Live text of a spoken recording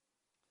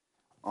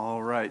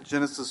All right,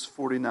 Genesis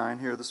 49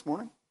 here this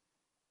morning.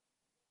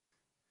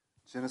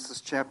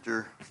 Genesis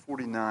chapter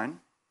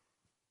 49.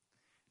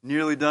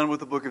 Nearly done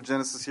with the book of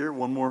Genesis here.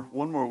 One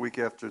more week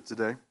after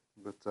today,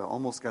 but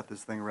almost got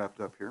this thing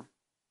wrapped up here.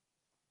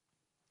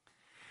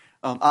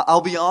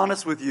 I'll be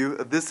honest with you,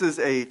 this is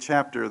a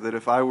chapter that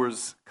if I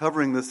was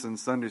covering this in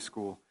Sunday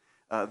school,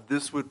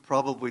 this would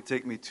probably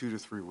take me 2 to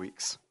 3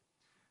 weeks.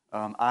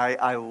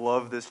 I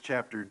love this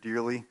chapter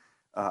dearly.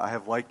 I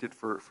have liked it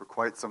for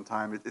quite some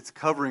time. It's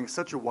covering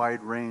such a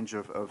wide range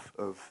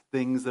of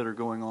things that are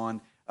going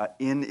on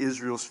in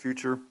Israel's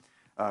future.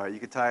 You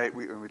could tie it,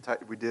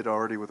 we did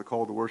already with the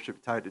call to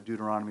worship, tied to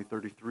Deuteronomy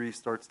 33,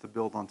 starts to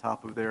build on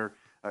top of there.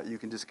 You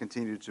can just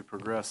continue to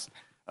progress.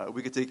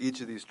 We could take each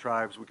of these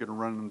tribes, we could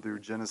run them through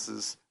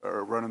Genesis,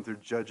 or run them through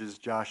Judges,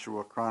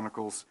 Joshua,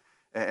 Chronicles,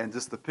 and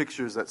just the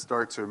pictures that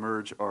start to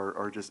emerge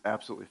are just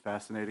absolutely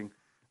fascinating.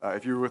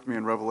 If you were with me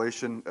in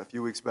Revelation a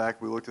few weeks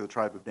back, we looked at the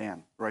tribe of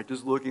Dan, right?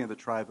 Just looking at the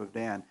tribe of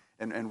Dan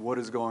and what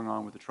is going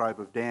on with the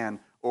tribe of Dan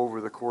over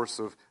the course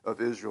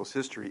of Israel's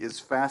history is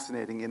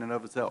fascinating in and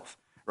of itself,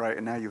 right?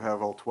 And now you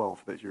have all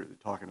 12 that you're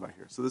talking about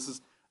here. So this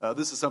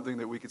is something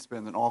that we could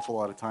spend an awful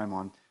lot of time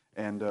on,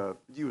 and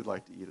you would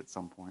like to eat at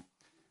some point.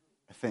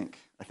 I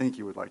think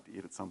you would like to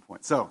eat at some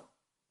point. So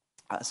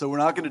we're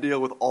not going to deal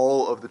with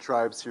all of the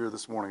tribes here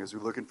this morning. As we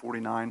look in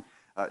 49,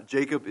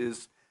 Jacob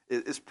is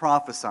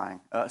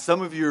prophesying.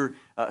 Some of your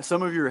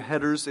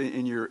headers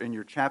in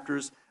your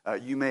chapters,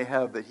 you may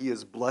have that he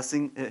is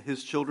blessing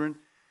his children.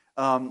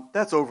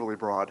 That's overly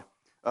broad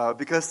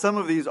because some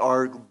of these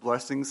are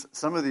blessings.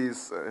 Some of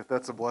these, if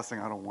that's a blessing,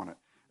 I don't want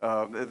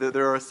it.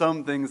 There are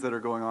some things that are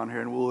going on here,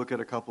 and we'll look at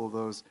a couple of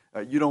those.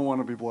 You don't want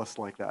to be blessed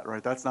like that,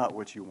 right? That's not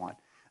what you want.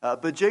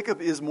 But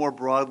Jacob is more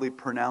broadly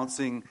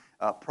pronouncing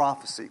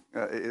prophecy,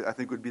 I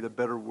think would be the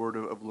better word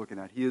of looking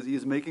at. He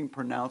is making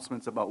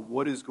pronouncements about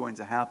what is going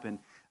to happen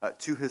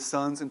to his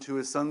sons and to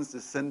his sons'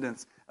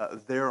 descendants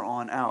there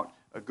on out,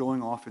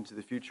 going off into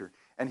the future.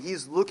 And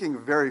he's looking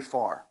very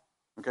far.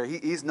 Okay,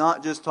 he's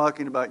not just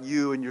talking about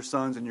you and your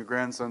sons and your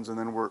grandsons and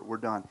then we're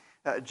done.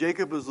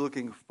 Jacob is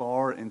looking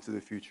far into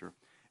the future.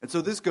 And so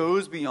this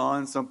goes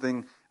beyond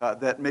something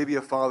that maybe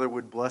a father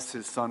would bless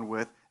his son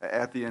with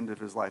at the end of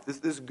his life.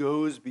 This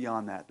goes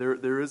beyond that.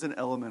 There is an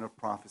element of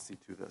prophecy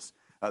to this.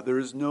 There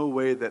is no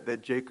way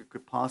that Jacob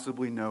could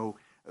possibly know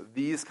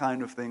these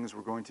kind of things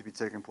were going to be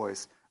taking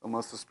place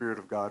unless the Spirit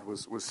of God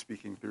was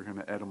speaking through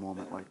him at a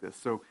moment like this.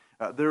 So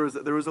there is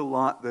a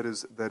lot that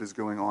is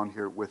going on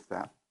here with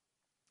that.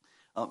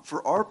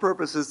 For our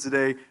purposes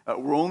today,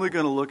 we're only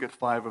going to look at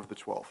 5 of the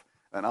 12.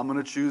 And I'm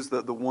going to choose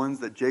the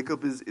ones that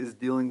Jacob is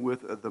dealing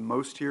with the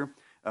most here.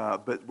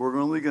 But we're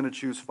only going to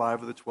choose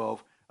 5 of the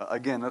 12.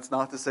 Again, that's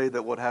not to say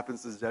that what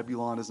happens to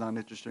Zebulun is not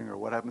interesting or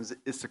what happens to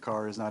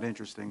Issachar is not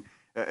interesting.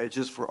 It's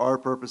just for our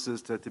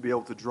purposes to be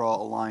able to draw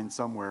a line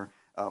somewhere.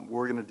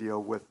 We're going to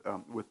deal with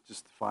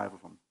just 5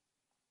 of them.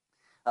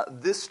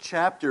 This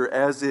chapter,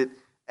 as it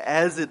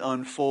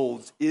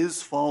unfolds,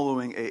 is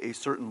following a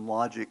certain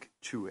logic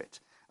to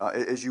it.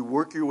 As you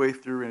work your way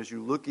through and as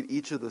you look at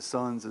each of the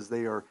sons as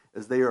they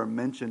are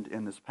mentioned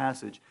in this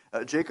passage,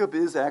 Jacob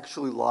is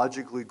actually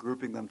logically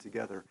grouping them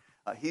together.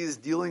 He is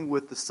dealing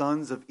with the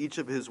sons of each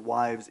of his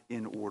wives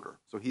in order.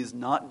 So he's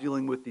not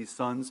dealing with these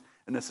sons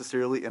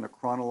necessarily in a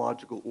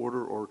chronological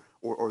order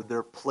or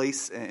their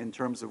place in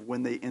terms of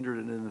when they entered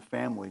into the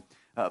family.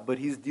 But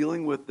he's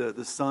dealing with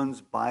the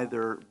sons by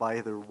their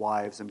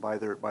wives and by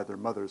their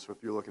mothers. So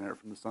if you're looking at it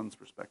from the son's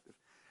perspective.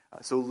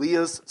 So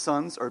Leah's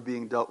sons are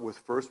being dealt with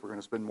first. We're going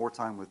to spend more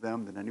time with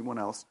them than anyone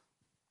else.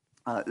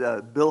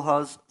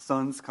 Bilhah's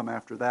sons come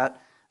after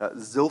that.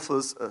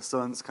 Zilpah's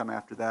sons come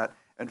after that.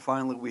 And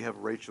finally, we have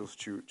Rachel's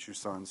two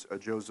sons,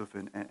 Joseph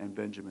and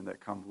Benjamin, that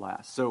come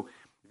last. So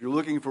if you're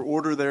looking for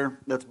order there,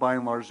 that's by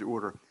and large the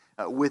order.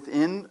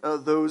 Within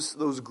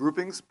those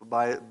groupings,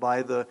 by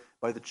the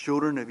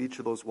children of each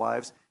of those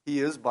wives, he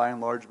is by and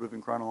large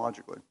moving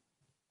chronologically.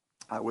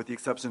 With the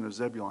exception of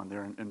Zebulun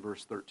there in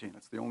verse 13.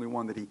 It's the only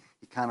one that he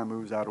kind of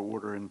moves out of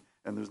order, and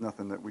there's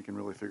nothing that we can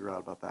really figure out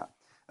about that.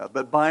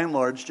 But by and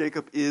large,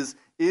 Jacob is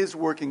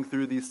working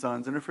through these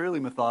sons in a fairly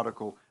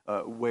methodical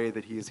way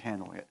that he is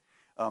handling it.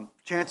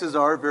 Chances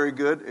are very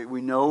good.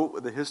 We know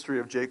the history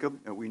of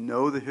Jacob. We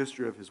know the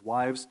history of his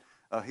wives.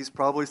 He's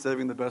probably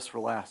saving the best for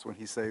last when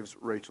he saves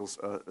Rachel's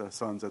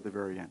sons at the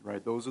very end,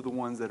 right? Those are the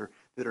ones that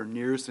are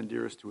nearest and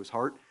dearest to his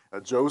heart.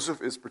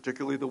 Joseph is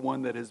particularly the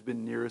one that has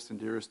been nearest and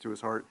dearest to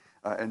his heart,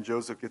 and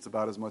Joseph gets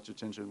about as much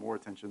attention, more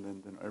attention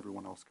than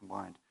everyone else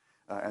combined.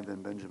 And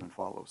then Benjamin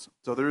follows.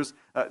 So there's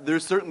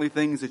certainly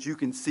things that you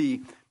can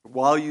see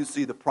while you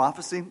see the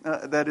prophecy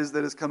that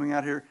is coming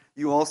out here.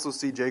 You also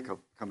see Jacob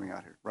coming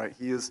out here, right?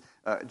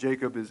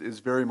 Jacob is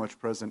very much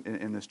present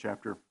in this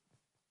chapter.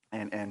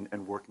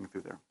 And working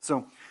through there.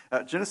 So,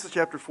 Genesis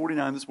chapter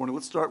 49 this morning.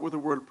 Let's start with a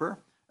word of prayer,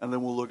 and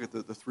then we'll look at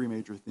the 3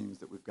 major themes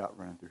that we've got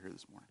running through here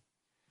this morning.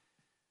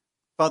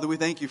 Father, we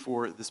thank you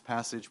for this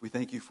passage. We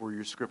thank you for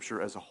your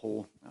scripture as a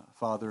whole.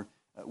 Father,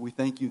 we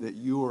thank you that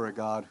you are a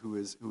God who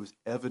is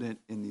evident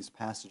in these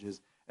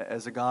passages,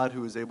 as a God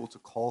who is able to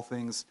call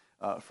things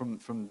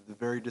from the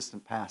very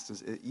distant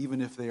past,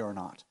 even if they are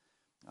not.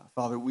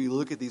 Father, we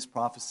look at these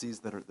prophecies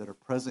that are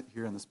present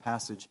here in this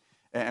passage,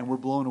 and we're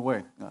blown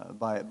away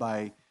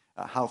by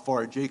how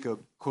far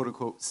Jacob, quote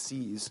unquote,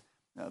 sees.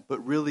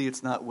 But really,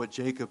 it's not what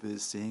Jacob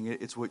is seeing,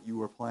 it's what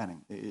you are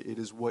planning. It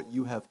is what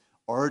you have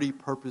already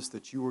purposed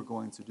that you are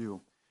going to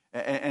do.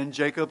 And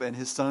Jacob and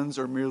his sons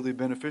are merely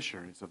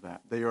beneficiaries of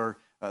that. They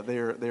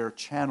are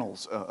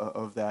channels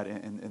of that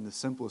in the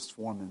simplest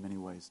form in many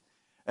ways.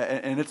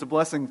 And it's a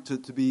blessing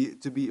to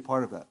be a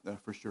part of that,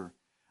 for sure.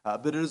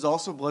 But it is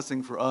also a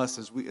blessing for us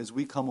as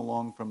we come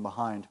along from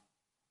behind,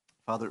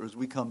 Father, as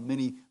we come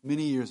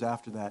many years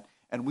after that,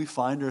 and we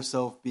find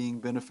ourselves being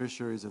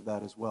beneficiaries of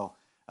that as well.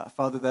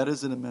 Father, that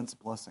is an immense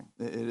blessing.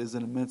 It is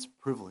an immense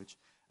privilege.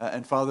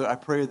 And Father, I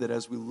pray that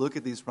as we look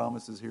at these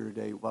promises here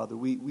today, Father,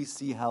 we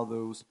see how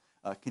those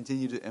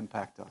continue to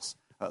impact us,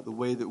 the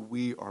way that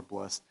we are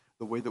blessed,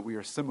 the way that we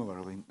are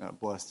similarly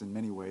blessed in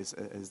many ways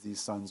as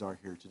these sons are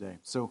here today.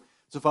 So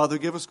Father,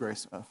 give us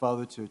grace,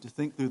 Father, to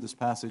think through this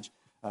passage,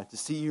 to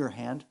see your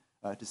hand,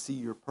 to see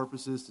your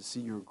purposes, to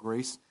see your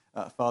grace,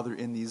 Father,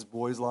 in these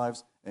boys'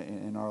 lives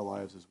and in our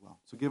lives as well.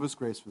 So give us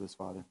grace for this,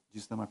 Father. In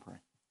Jesus' name I pray.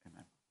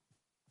 Amen.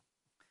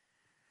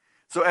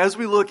 So as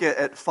we look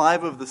at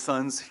 5 of the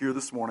sons here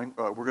this morning,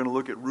 we're going to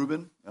look at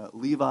Reuben,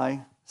 Levi,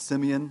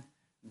 Simeon,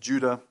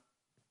 Judah,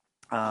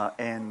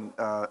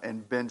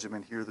 and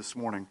Benjamin here this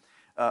morning,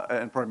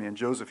 and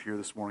Joseph here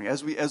this morning.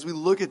 As we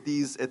look at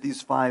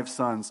these 5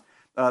 sons,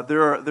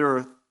 there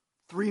are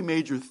 3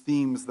 major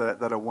themes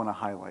that I want to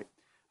highlight.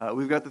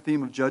 We've got the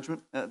theme of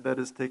judgment that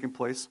is taking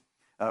place.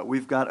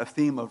 We've got a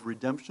theme of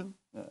redemption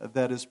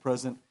that is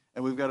present,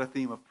 and we've got a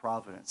theme of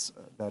providence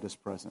that is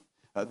present.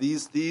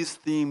 These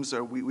themes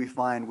we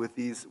find with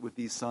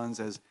these sons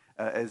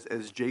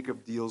as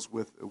Jacob deals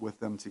with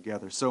them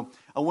together. So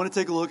I want to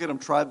take a look at them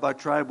tribe by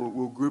tribe.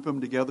 We'll group them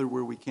together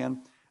where we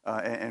can,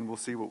 and we'll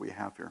see what we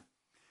have here.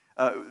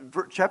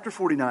 Chapter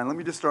 49. Let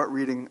me just start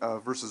reading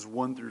verses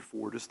 1 through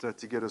 4, just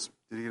to get us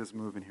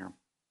moving here.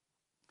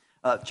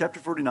 Chapter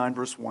 49,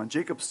 verse 1.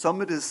 Jacob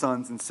summoned his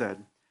sons and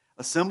said,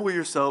 "Assemble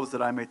yourselves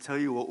that I may tell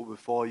you what will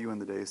befall you in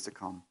the days to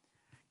come.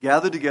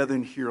 Gather together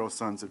and hear, O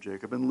sons of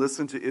Jacob, and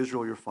listen to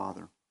Israel your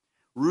father.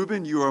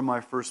 Reuben, you are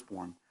my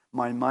firstborn,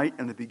 my might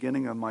and the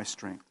beginning of my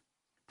strength.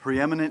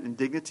 Preeminent in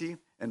dignity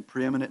and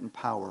preeminent in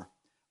power.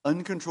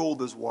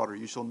 Uncontrolled as water,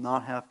 you shall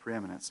not have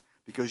preeminence,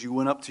 because you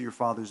went up to your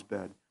father's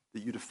bed,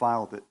 that you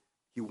defiled it.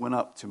 He went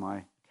up to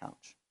my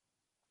couch."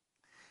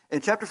 In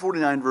chapter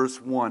 49,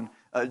 verse 1,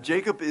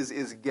 Jacob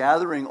is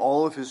gathering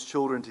all of his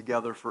children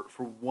together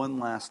for one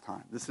last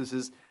time. This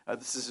is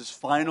his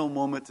final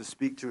moment to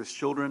speak to his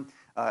children,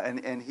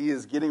 and he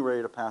is getting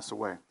ready to pass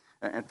away.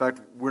 In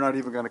fact, we're not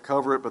even going to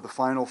cover it, but the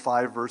final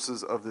 5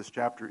 verses of this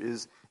chapter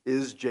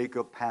is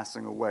Jacob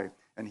passing away,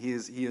 and he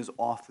is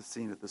off the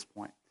scene at this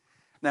point.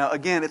 Now,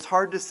 again, it's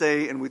hard to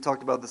say, and we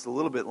talked about this a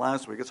little bit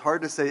last week, it's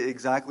hard to say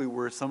exactly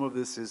where some of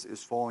this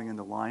is falling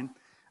into line.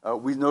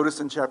 We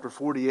noticed in chapter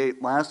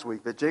 48 last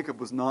week that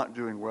Jacob was not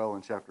doing well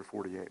in chapter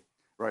 48.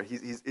 Right?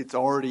 It's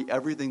already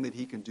everything that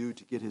he can do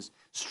to get his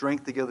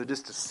strength together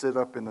just to sit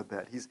up in the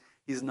bed.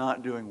 He's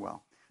not doing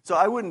well. So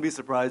I wouldn't be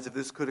surprised if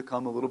this could have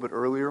come a little bit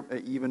earlier,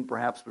 even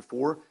perhaps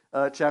before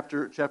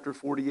chapter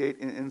 48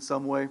 in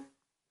some way.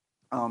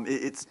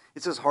 It's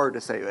just hard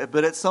to say.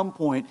 But at some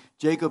point,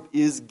 Jacob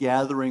is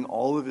gathering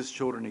all of his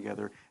children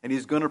together, and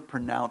he's going to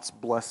pronounce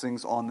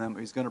blessings on them.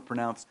 He's going to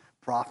pronounce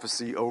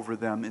prophecy over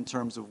them in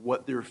terms of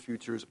what their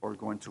futures are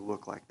going to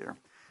look like there,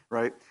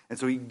 right? And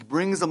so he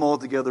brings them all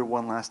together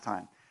one last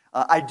time.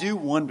 I do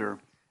wonder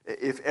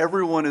if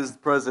everyone is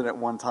present at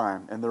one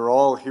time and they're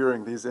all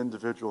hearing these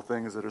individual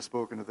things that are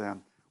spoken to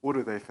them, what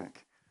do they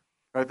think?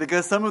 Right?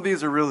 Because some of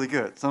these are really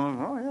good. Some of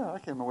them, oh yeah, I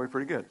came away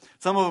pretty good.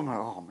 Some of them,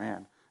 oh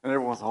man. And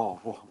everyone's,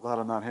 well, glad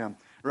I'm not him.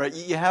 Right?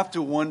 You have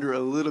to wonder a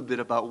little bit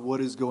about what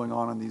is going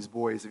on in these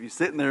boys. If you're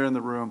sitting there in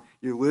the room,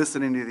 you're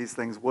listening to these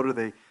things, what are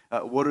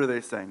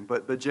they saying?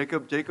 But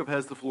Jacob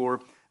has the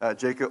floor.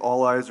 Jacob,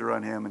 all eyes are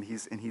on him, and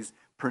he's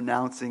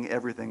pronouncing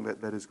everything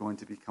that is going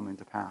to be coming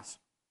to pass.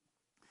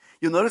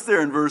 You'll notice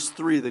there in verse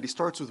 3 that he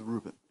starts with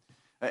Reuben.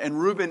 And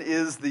Reuben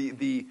is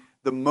the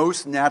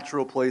most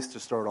natural place to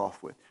start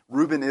off with.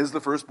 Reuben is the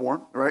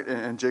firstborn, right?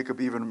 And Jacob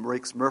even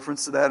makes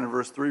reference to that in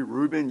verse 3.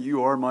 Reuben,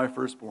 you are my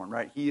firstborn,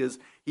 right? He is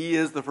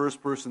the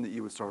first person that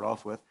you would start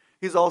off with.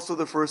 He's also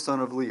the first son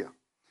of Leah,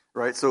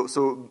 right?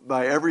 So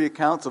by every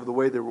account of the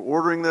way they were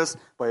ordering this,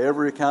 by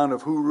every account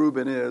of who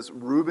Reuben is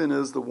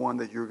the one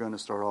that you're going to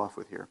start off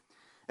with here.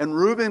 And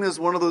Reuben is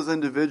one of those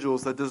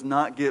individuals that does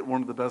not get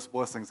one of the best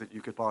blessings that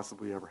you could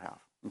possibly ever have,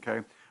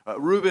 okay?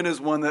 Reuben is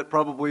one that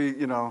probably,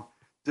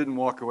 didn't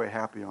walk away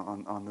happy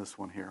on this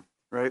one here,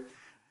 right?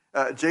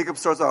 Jacob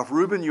starts off,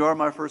 Reuben, you are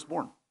my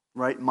firstborn,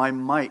 right? My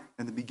might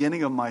and the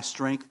beginning of my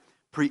strength,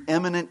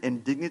 preeminent in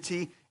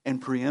dignity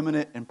and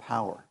preeminent in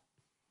power.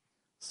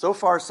 So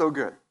far, so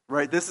good,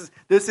 right? This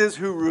is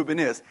who Reuben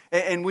is.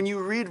 And when you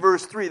read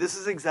verse 3, this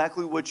is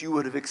exactly what you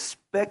would have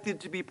expected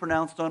to be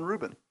pronounced on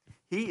Reuben.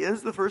 He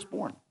is the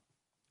firstborn.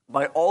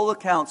 By all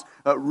accounts,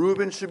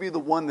 Reuben should be the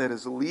one that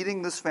is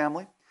leading this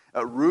family.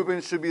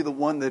 Reuben should be the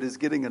one that is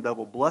getting a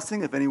double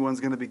blessing. If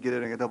anyone's going to be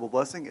getting a double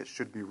blessing, it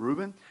should be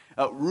Reuben.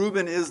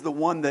 Reuben is the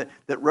one that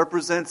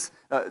represents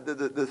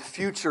the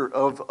future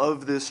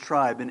of this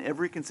tribe in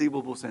every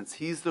conceivable sense.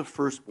 He's the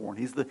firstborn.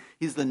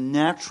 He's the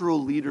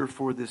natural leader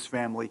for this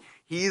family.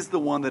 He's the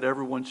one that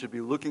everyone should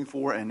be looking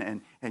for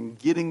and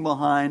getting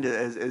behind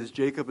as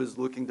Jacob is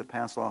looking to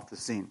pass off the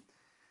scene.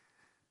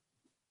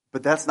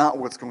 But that's not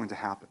what's going to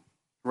happen.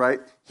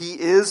 Right? He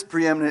is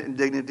preeminent in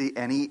dignity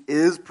and he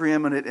is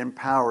preeminent in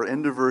power.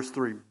 End of verse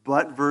 3.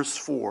 But verse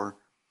 4,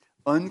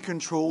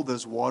 uncontrolled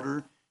as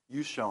water,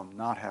 you shall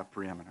not have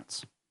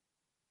preeminence.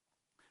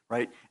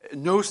 Right?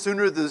 No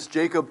sooner does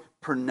Jacob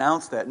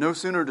pronounce that, no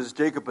sooner does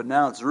Jacob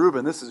announce,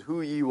 Reuben, this is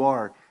who you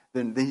are,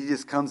 then he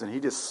just comes and he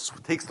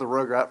just takes the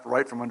rug out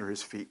right from under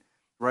his feet.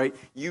 Right?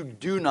 You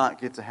do not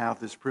get to have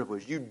this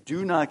privilege. You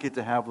do not get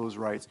to have those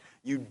rights.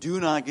 You do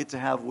not get to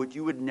have what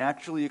you would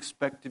naturally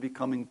expect to be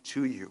coming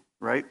to you.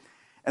 Right?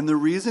 And the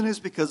reason is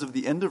because of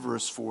the end of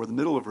verse 4, the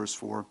middle of verse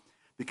 4,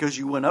 because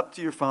you went up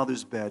to your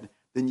father's bed,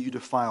 then you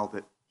defiled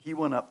it. He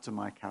went up to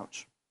my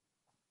couch.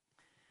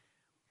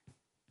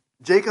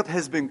 Jacob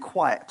has been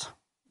quiet,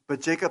 but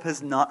Jacob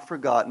has not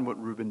forgotten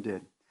what Reuben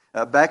did.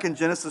 Back in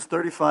Genesis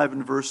 35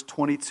 and verse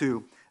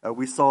 22,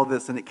 we saw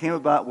this, and it came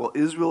about while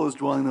Israel was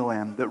dwelling in the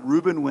land, that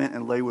Reuben went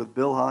and lay with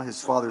Bilhah,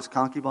 his father's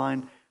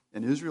concubine,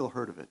 and Israel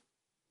heard of it.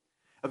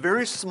 A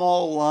very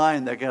small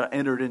line that got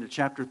entered into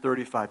chapter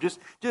 35.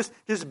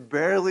 Just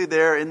barely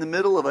there in the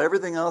middle of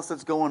everything else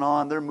that's going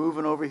on. They're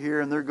moving over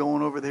here and they're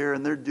going over there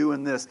and they're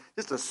doing this.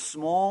 Just a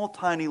small,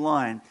 tiny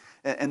line.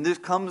 And there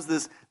comes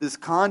this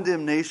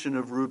condemnation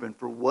of Reuben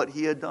for what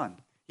he had done.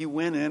 He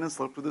went in and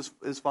slept with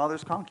his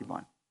father's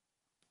concubine.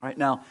 Right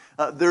now,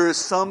 there is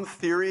some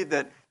theory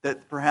that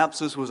perhaps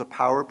this was a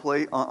power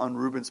play on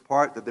Reuben's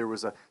part, that there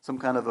was some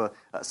kind of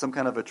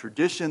a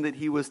tradition that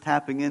he was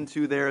tapping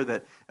into there,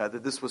 that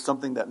this was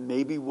something that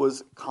maybe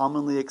was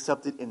commonly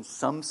accepted in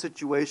some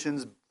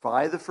situations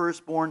by the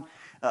firstborn.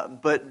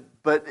 But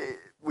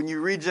when you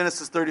read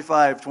Genesis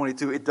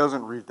 35:22, it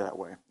doesn't read that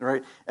way,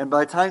 right? And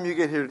by the time you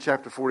get here to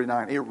chapter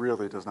 49, it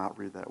really does not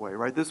read that way,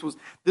 right? This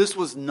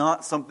was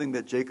not something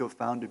that Jacob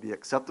found to be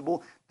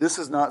acceptable. This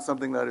is not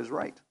something that is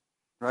right.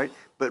 Right?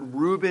 But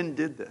Reuben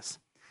did this.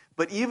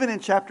 But even in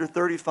chapter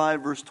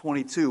 35, verse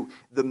 22,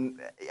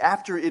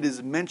 after it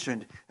is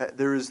mentioned,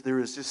 there is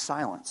just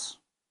silence.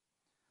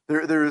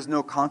 There is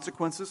no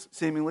consequences,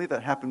 seemingly,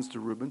 that happens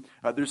to Reuben.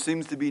 There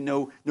seems to be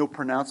no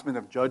pronouncement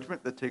of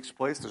judgment that takes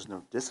place. There's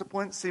no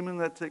discipline,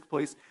 seemingly, that takes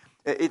place.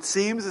 It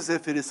seems as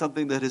if it is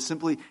something that is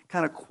simply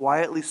kind of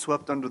quietly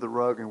swept under the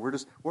rug, and we're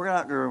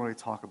not going to really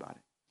talk about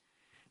it.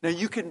 Now,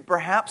 you can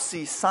perhaps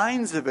see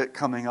signs of it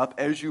coming up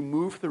as you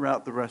move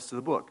throughout the rest of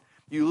the book.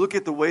 You look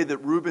at the way that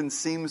Reuben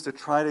seems to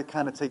try to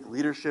kind of take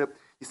leadership.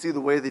 You see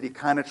the way that he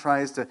kind of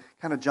tries to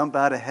kind of jump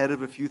out ahead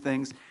of a few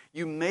things.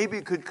 You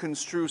maybe could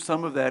construe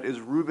some of that as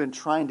Reuben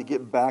trying to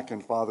get back in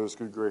Father's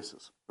good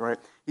graces, right?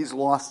 He's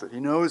lost it. He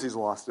knows he's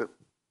lost it.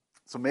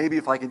 So maybe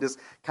if I can just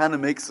kind of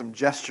make some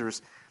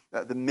gestures,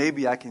 then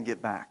maybe I can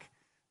get back.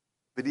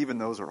 But even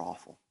those are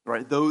awful,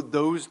 right?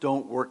 Those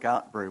don't work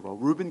out very well.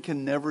 Reuben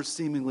can never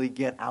seemingly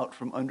get out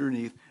from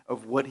underneath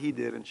of what he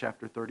did in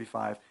chapter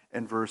 35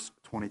 and verse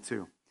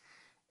 22.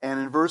 And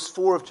in verse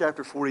 4 of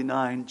chapter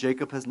 49,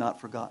 Jacob has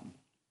not forgotten.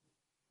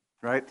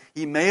 Right?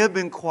 He may have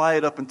been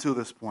quiet up until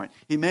this point.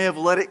 He may have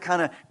let it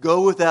kind of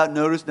go without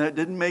notice, and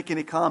didn't make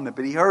any comment,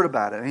 but he heard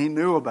about it, and he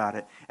knew about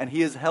it. And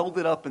he has held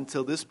it up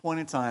until this point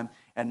in time,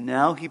 and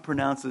now he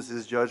pronounces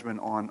his judgment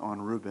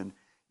on Reuben.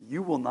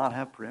 You will not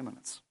have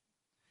preeminence.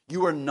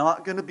 You are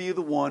not going to be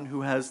the one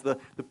who has the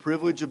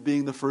privilege of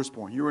being the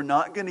firstborn. You are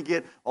not going to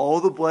get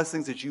all the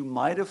blessings that you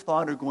might have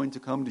thought are going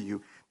to come to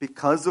you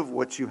because of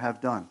what you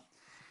have done.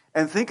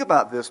 And think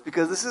about this,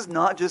 because this is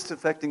not just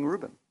affecting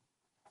Reuben.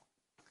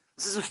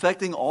 This is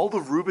affecting all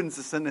of Reuben's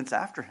descendants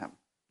after him.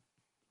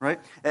 Right?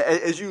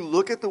 As you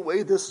look at the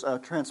way this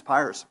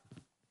transpires,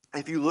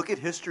 if you look at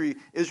history,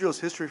 Israel's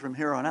history from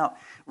here on out,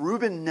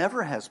 Reuben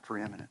never has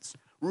preeminence.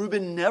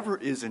 Reuben never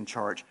is in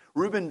charge.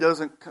 Reuben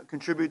doesn't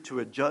contribute to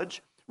a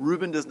judge.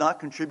 Reuben does not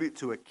contribute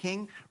to a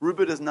king.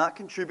 Reuben does not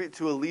contribute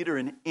to a leader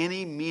in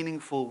any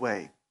meaningful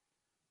way.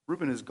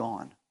 Reuben is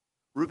gone.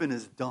 Reuben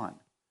is done.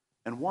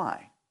 And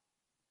why?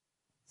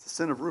 It's the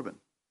sin of Reuben.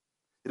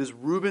 It is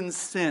Reuben's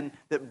sin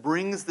that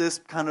brings this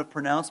kind of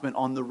pronouncement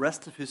on the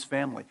rest of his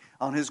family,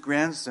 on his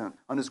grandsons,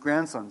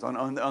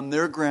 on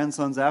their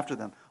grandsons after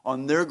them,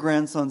 on their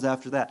grandsons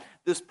after that.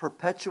 This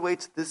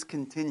perpetuates, this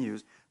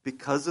continues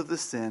because of the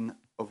sin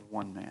of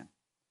one man.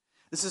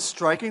 This is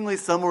strikingly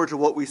similar to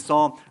what we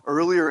saw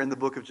earlier in the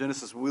book of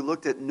Genesis when we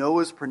looked at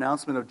Noah's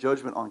pronouncement of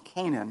judgment on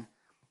Canaan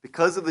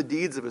because of the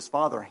deeds of his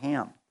father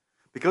Ham.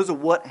 Because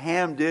of what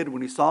Ham did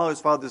when he saw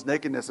his father's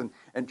nakedness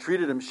and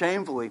treated him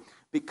shamefully,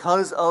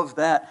 because of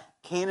that,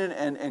 Canaan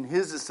and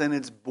his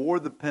descendants bore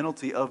the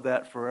penalty of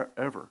that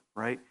forever,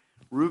 right?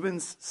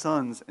 Reuben's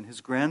sons and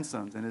his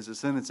grandsons and his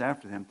descendants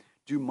after him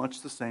do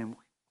much the same way,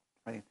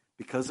 right?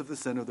 Because of the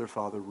sin of their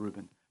father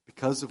Reuben,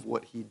 because of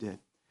what he did.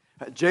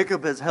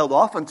 Jacob has held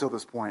off until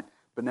this point,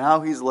 But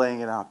now he's laying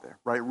it out there,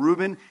 right?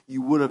 Reuben,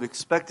 you would have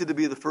expected to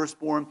be the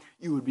firstborn.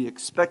 You would be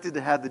expected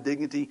to have the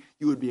dignity.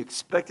 You would be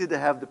expected to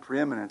have the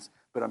preeminence.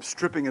 But I'm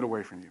stripping it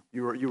away from you.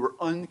 You were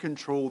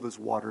uncontrolled as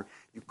water.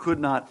 You could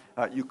not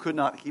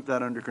keep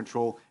that under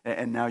control,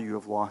 and now you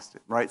have lost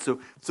it, right? So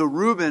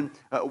Reuben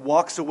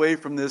walks away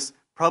from this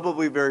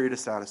probably very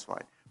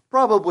dissatisfied.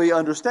 Probably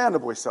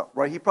understandably so,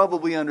 right? He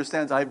probably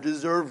understands, I've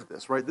deserved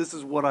this, right? This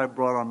is what I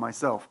brought on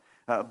myself.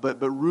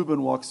 But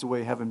Reuben walks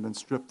away having been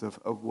stripped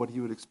of what he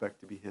would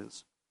expect to be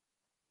his.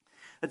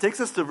 It takes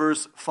us to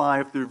verse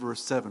 5 through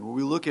verse 7, where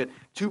we look at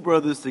two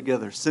brothers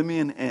together,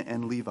 Simeon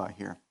and Levi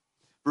here.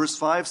 Verse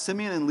 5,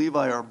 Simeon and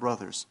Levi are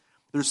brothers.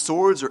 Their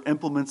swords are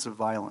implements of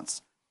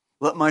violence.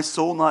 Let my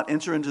soul not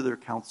enter into their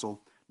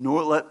counsel,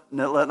 nor let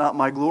not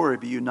my glory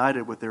be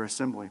united with their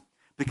assembly.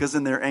 Because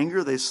in their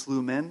anger they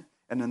slew men,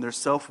 and in their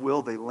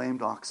self-will they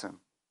lamed oxen.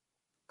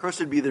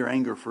 Cursed be their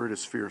anger, for it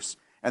is fierce,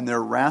 and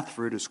their wrath,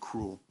 for it is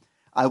cruel.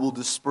 I will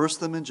disperse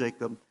them in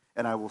Jacob,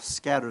 and I will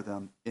scatter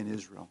them in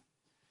Israel.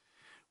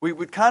 We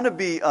would kind of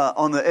be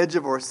on the edge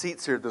of our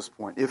seats here at this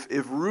point.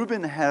 If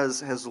Reuben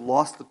has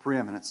lost the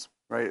preeminence,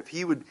 right? If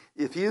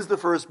he is the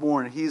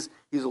firstborn, he's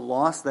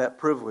lost that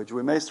privilege.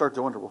 We may start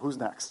to wonder, well, who's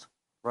next,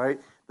 right?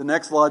 The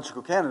next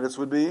logical candidates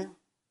would be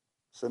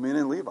Simeon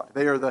and Levi.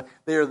 They are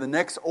the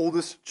next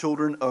oldest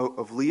children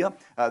of Leah.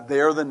 They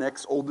are the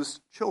next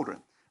oldest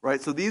children,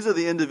 right? So these are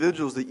the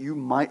individuals that you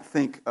might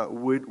think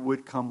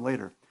would come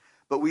later.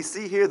 But we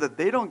see here that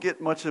they don't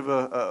get much of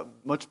a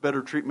much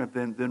better treatment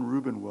than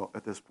Reuben will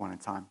at this point in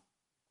time.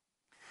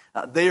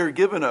 They are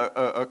given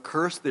a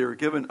curse. They are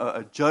given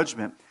a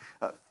judgment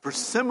for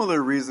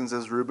similar reasons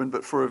as Reuben,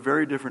 but for a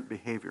very different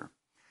behavior.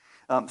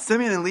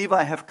 Simeon and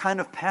Levi have kind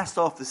of passed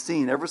off the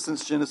scene ever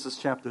since Genesis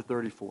chapter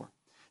 34.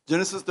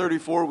 Genesis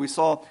 34, we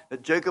saw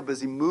that Jacob, as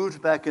he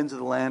moved back into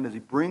the land, as he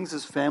brings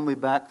his family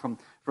back from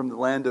the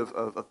land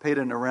of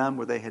Padan Aram,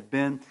 where they had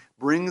been,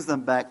 brings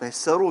them back. They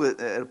settled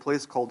at a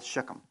place called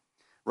Shechem,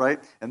 right?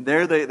 And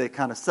there they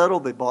kind of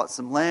settled. They bought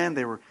some land.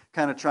 They were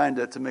kind of trying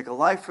to make a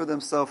life for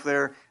themselves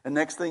there. And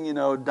next thing you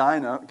know,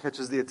 Dinah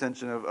catches the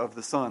attention of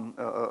the son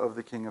of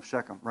the king of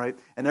Shechem, right?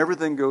 And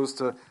everything goes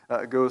to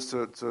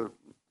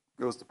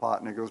pot,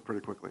 and it goes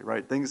pretty quickly,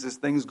 right?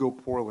 Things go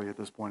poorly at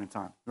this point in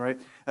time, right?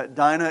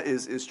 Dinah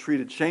is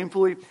treated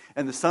shamefully,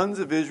 and the sons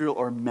of Israel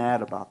are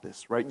mad about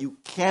this, right? You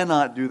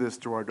cannot do this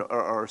to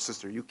our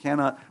sister. You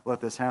cannot let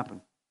this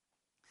happen.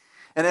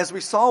 And as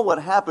we saw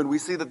what happened, we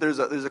see that there's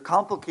a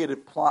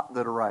complicated plot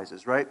that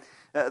arises, right?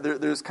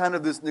 There's kind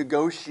of this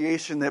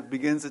negotiation that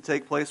begins to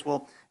take place.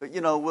 Well,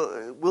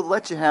 we'll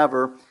let you have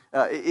her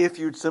if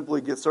you'd simply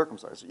get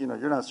circumcised.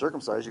 You're not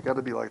circumcised. You've got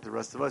to be like the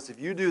rest of us. If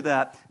you do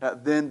that,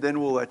 then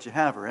we'll let you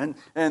have her. And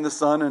the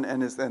son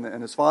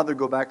and his father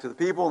go back to the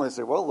people, and they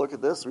say, well, look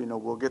at this.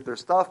 We'll get their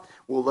stuff.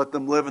 We'll let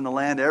them live in the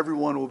land.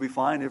 Everyone will be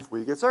fine if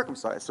we get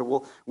circumcised.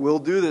 So we'll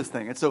do this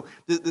thing. And so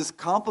this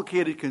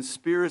complicated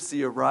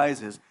conspiracy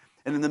arises.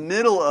 And in the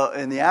middle,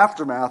 in the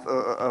aftermath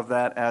of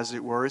that, as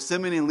it were,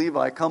 Simeon and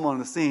Levi come on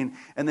the scene,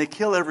 and they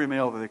kill every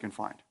male that they can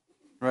find,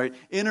 right?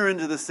 Enter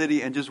into the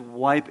city and just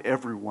wipe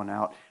everyone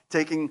out,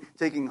 taking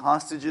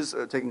hostages,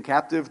 taking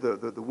captive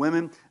the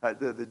women,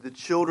 the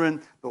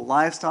children, the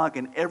livestock,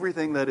 and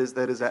everything that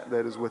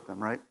is with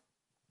them, right?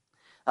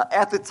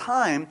 At the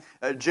time,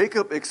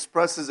 Jacob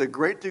expresses a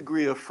great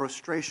degree of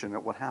frustration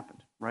at what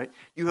happened, right?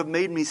 You have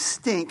made me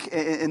stink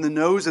in the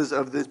noses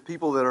of the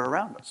people that are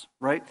around us,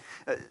 right?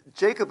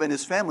 Jacob and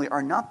his family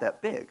are not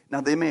that big.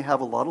 Now, they may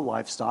have a lot of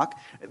livestock.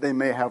 They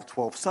may have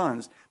 12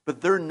 sons,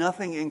 but they're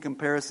nothing in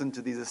comparison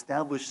to these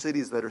established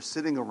cities that are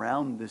sitting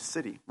around this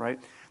city,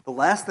 right? The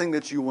last thing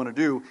that you want to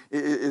do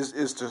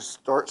is to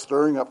start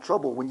stirring up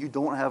trouble when you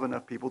don't have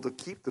enough people to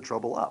keep the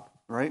trouble up,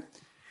 right?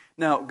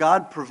 Now,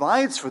 God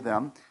provides for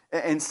them,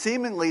 and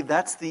seemingly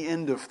that's the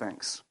end of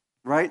things,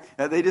 right?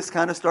 They just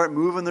kind of start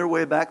moving their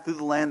way back through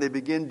the land. They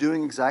begin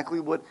doing exactly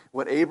what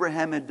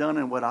Abraham had done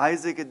and what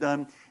Isaac had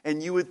done,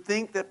 and you would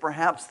think that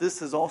perhaps this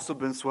has also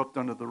been swept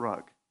under the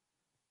rug.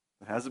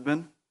 But has it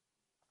been?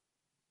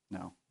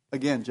 No.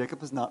 Again,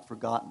 Jacob has not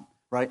forgotten,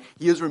 right?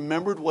 He has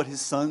remembered what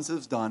his sons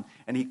have done,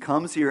 and he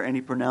comes here and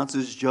he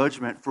pronounces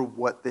judgment for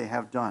what they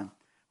have done,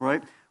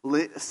 right?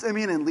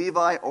 Simeon and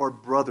Levi are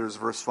brothers,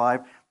 verse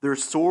 5. Their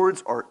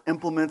swords are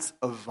implements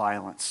of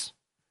violence.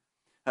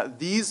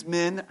 These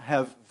men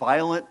have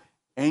violent,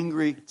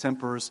 angry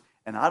tempers,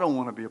 and I don't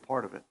want to be a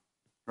part of it,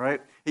 right?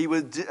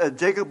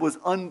 Jacob was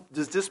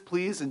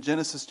displeased in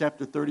Genesis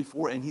chapter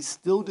 34, and he's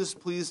still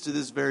displeased to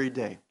this very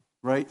day,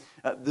 right?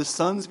 The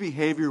son's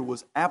behavior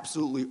was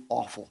absolutely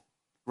awful,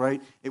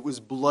 right? It was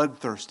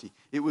bloodthirsty.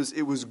 It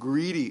was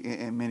greedy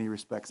in many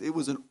respects. It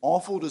was an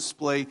awful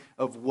display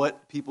of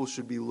what people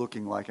should be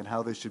looking like and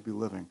how they should be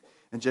living.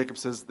 And Jacob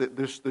says that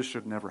this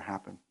should never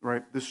happen,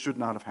 right? This should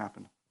not have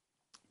happened.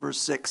 Verse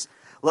 6,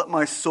 let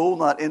my soul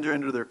not enter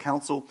into their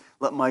counsel.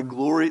 Let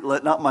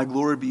not my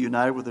glory be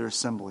united with their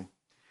assembly.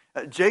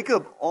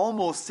 Jacob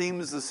almost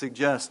seems to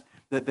suggest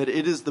that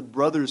it is the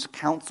brothers'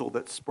 counsel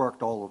that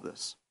sparked all of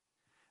this.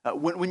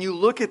 When you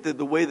look at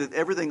the way that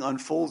everything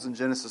unfolds in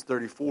Genesis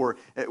 34,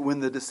 when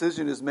the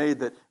decision is made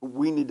that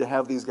we need to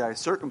have these guys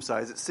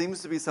circumcised, it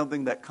seems to be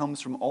something that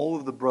comes from all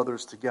of the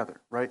brothers together,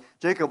 right?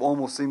 Jacob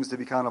almost seems to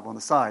be kind of on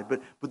the side,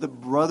 but the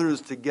brothers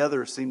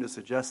together seem to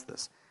suggest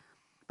this.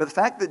 But the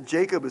fact that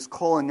Jacob is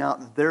calling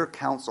out their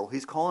council,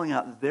 he's calling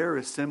out their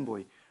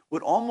assembly,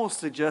 would almost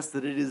suggest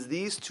that it is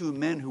these two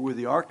men who were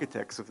the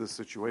architects of this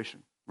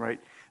situation, right?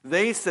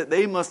 They said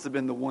they must have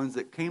been the ones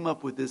that came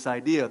up with this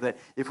idea that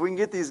if we can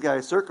get these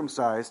guys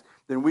circumcised,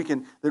 then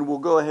we'll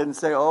go ahead and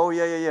say, oh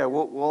yeah,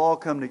 we'll all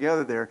come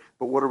together there.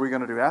 But what are we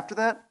going to do after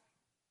that?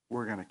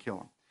 We're going to kill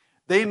them.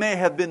 They may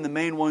have been the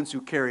main ones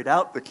who carried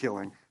out the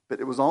killing,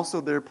 but it was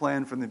also their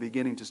plan from the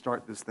beginning to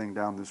start this thing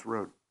down this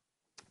road.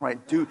 Right?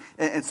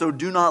 So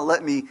do not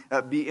let me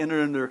be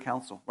entered into their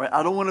council. Right?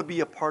 I don't want to be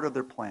a part of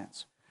their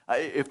plans.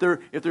 If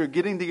they're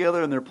getting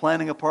together and they're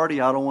planning a party,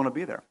 I don't want to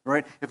be there.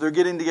 Right? If they're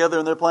getting together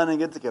and they're planning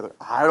to get together,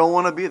 I don't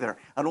want to be there.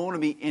 I don't want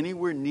to be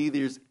anywhere near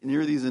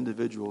these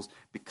individuals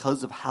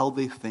because of how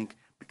they think,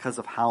 because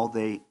of how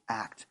they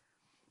act.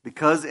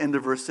 Because, end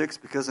of verse 6,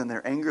 because in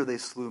their anger they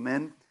slew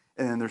men,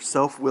 and in their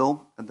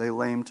self-will they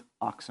lamed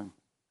oxen.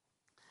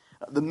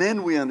 The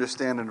men we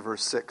understand in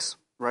verse 6,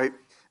 right?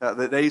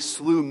 That they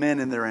slew men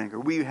in their anger.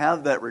 We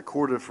have that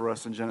recorded for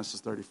us in Genesis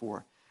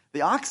 34.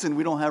 The oxen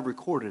we don't have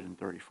recorded in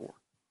 34.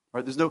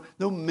 Right? There's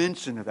no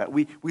mention of that.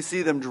 We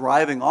see them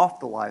driving off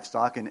the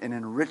livestock and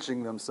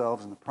enriching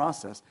themselves in the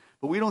process,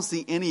 but we don't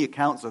see any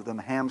accounts of them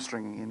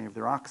hamstringing any of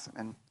their oxen.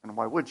 And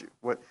why would you?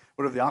 What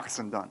have the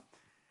oxen done?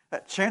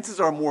 Chances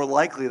are more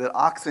likely that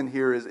oxen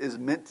here is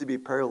meant to be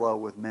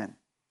parallel with men.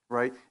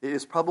 Right? It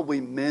is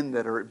probably men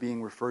that are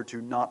being referred to,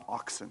 not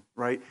oxen,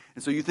 right?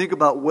 And so you think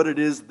about what it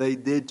is they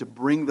did to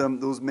bring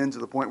those men to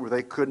the point where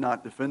they could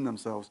not defend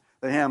themselves.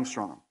 They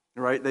hamstrung them,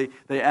 right?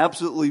 They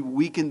absolutely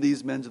weakened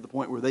these men to the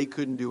point where they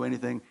couldn't do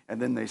anything,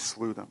 and then they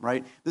slew them,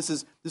 right? This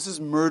is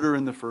murder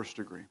in the first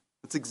degree.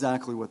 That's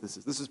exactly what this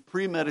is. This is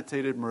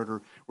premeditated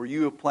murder where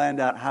you have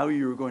planned out how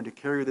you were going to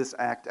carry this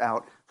act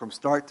out from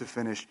start to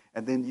finish,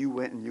 and then you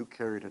went and you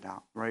carried it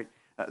out, right?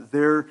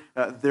 Their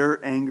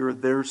anger,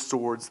 their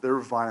swords, their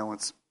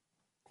violence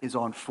is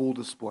on full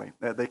display.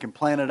 They can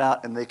plan it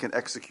out and they can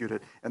execute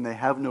it, and they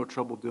have no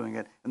trouble doing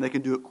it, and they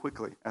can do it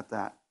quickly at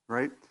that,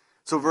 right?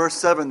 So verse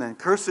 7 then,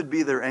 cursed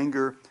be their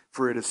anger,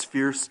 for it is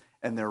fierce,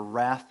 and their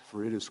wrath,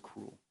 for it is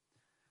cruel.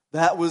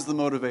 That was the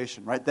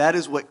motivation, right? That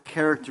is what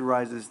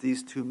characterizes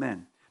these two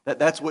men.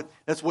 That's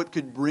what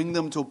could bring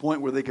them to a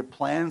point where they could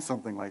plan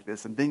something like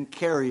this and then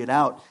carry it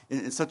out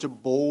in such a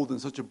bold and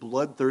such a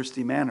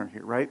bloodthirsty manner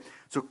here, right?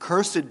 So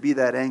cursed be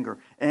that anger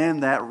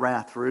and that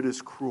wrath, for it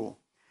is cruel.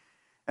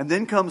 And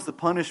then comes the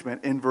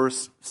punishment in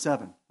verse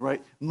 7,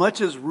 right? Much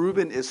as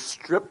Reuben is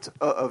stripped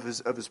of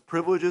his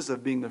privileges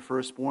of being the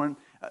firstborn,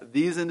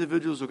 these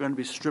individuals are going to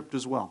be stripped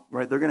as well,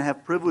 right? They're going to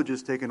have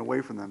privileges taken away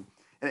from them.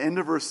 And end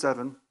of verse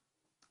 7,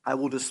 I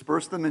will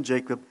disperse them in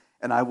Jacob,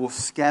 and I will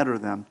scatter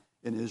them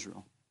in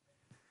Israel.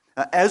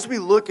 As we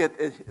look at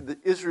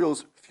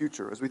Israel's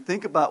future, as we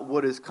think about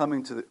what is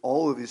coming to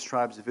all of these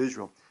tribes of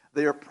Israel,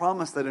 they are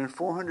promised that in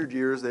 400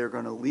 years they are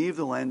going to leave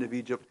the land of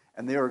Egypt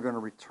and they are going to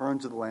return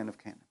to the land of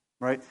Canaan.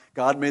 Right?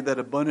 God made that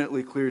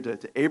abundantly clear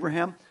to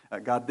Abraham.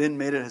 God then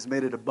has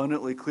made it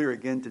abundantly clear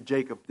again to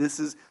Jacob. This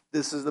is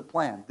the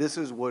plan. This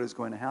is what is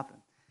going to happen.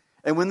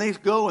 And when they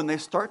go and they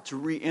start to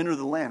re-enter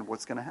the land,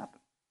 what's going to happen?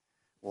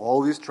 Well,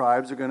 all these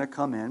tribes are going to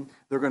come in.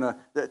 They're going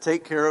to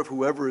take care of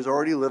whoever is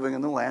already living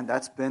in the land.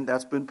 That's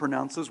been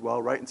pronounced as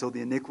well, right? And so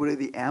the iniquity of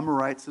the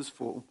Amorites is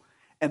full.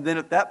 And then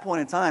at that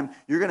point in time,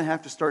 you're going to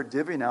have to start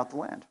divvying out the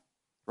land,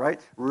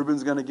 right?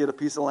 Reuben's going to get a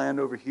piece of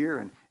land over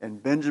here,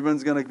 and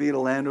Benjamin's going to get a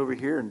land over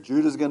here, and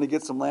Judah's going to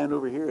get some land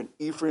over here, and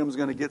Ephraim's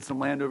going to get some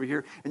land over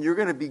here. And you're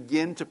going to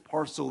begin to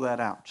parcel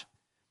that out.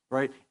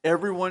 Right?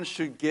 Everyone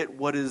should get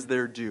what is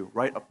their due,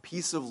 right? A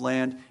piece of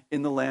land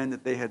in the land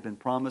that they had been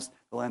promised,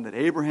 the land that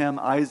Abraham,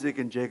 Isaac,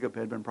 and Jacob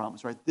had been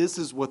promised, right? This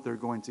is what they're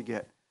going to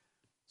get.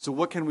 So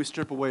what can we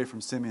strip away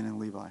from Simeon and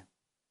Levi? We'll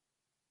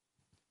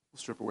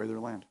strip away their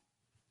land.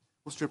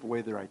 We'll strip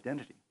away their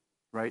identity,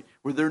 right?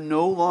 Where they're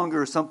no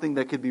longer something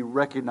that could be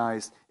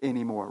recognized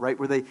anymore, right?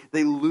 Where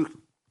they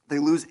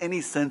lose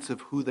any sense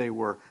of who they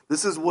were.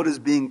 This is what is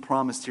being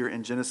promised here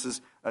in Genesis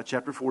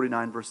chapter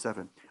 49, verse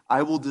 7.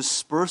 I will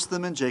disperse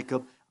them in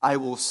Jacob. I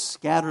will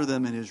scatter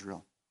them in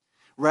Israel.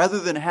 Rather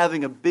than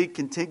having a big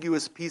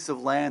contiguous piece of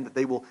land that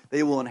they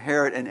will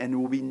inherit and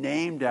will be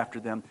named after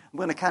them, I'm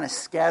going to kind of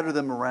scatter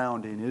them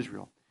around in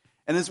Israel.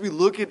 And as we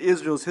look at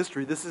Israel's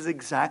history, this is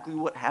exactly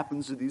what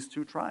happens to these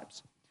two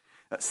tribes.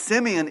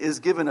 Simeon is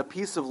given a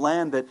piece of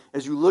land that,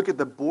 as you look at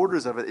the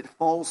borders of it, it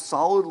falls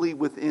solidly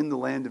within the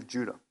land of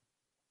Judah.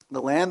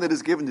 The land that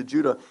is given to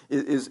Judah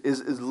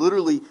is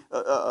literally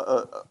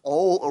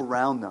all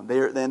around them.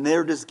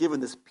 They're just given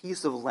this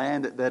piece of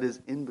land that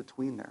is in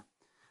between there.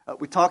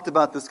 We talked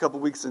about this a couple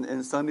weeks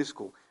in Sunday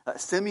school.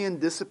 Simeon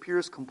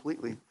disappears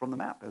completely from the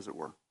map, as it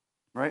were.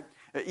 Right?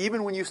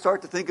 Even when you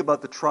start to think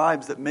about the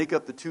tribes that make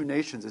up the two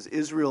nations, as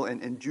Israel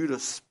and Judah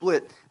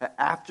split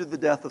after the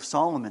death of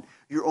Solomon,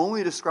 you're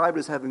only described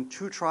as having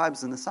two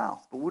tribes in the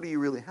south. But what do you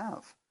really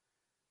have?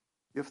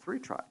 You have three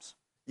tribes.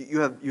 You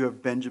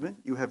have Benjamin,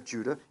 you have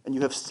Judah, and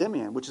you have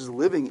Simeon, which is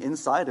living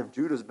inside of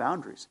Judah's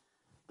boundaries.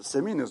 But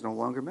Simeon is no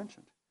longer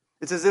mentioned.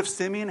 It's as if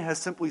Simeon has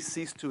simply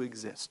ceased to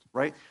exist,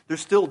 right? They're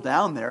still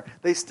down there.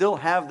 They still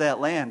have that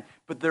land,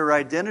 but their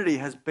identity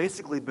has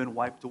basically been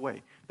wiped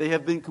away. They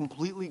have been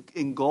completely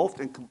engulfed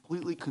and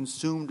completely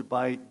consumed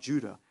by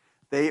Judah.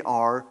 They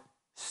are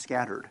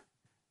scattered.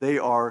 They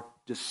are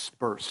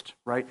dispersed,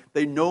 right?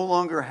 They no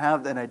longer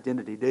have that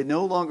identity. They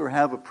no longer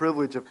have a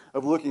privilege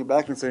of looking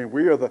back and saying,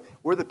 we're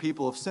the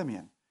people of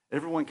Simeon.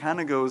 Everyone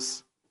kind of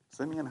goes,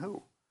 Simeon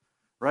who?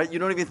 Right? You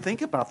don't even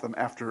think about them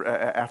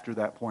after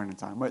that point in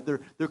time, right?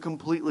 They're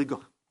completely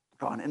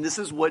gone. And this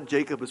is what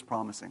Jacob is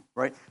promising,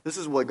 right? This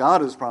is what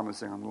God is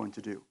promising I'm going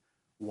to do.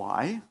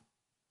 Why?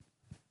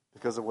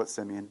 Because of what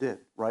Simeon did,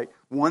 right?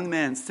 One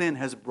man's sin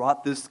has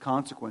brought this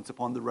consequence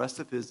upon the rest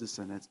of his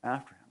descendants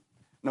after him.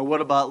 Now,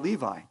 what about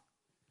Levi?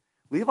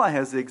 Levi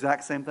has the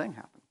exact same thing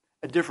happen.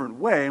 A different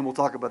way, and we'll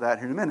talk about that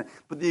here in a minute,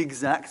 but the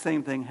exact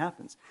same thing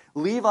happens.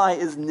 Levi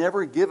is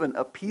never given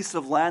a piece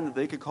of land that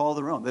they could call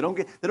their own. They don't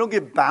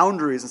get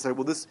boundaries and say,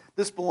 well,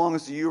 this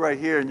belongs to you right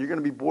here, and you're going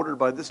to be bordered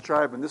by this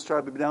tribe, and this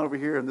tribe will be down over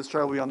here, and this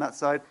tribe will be on that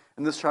side,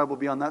 and this tribe will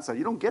be on that side.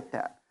 You don't get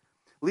that.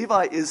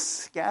 Levi is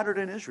scattered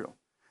in Israel.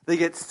 They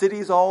get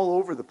cities all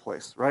over the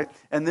place, right?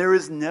 And there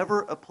is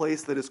never a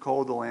place that is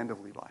called the land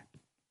of Levi,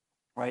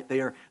 right?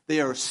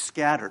 They are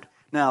scattered.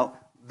 Now,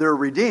 they're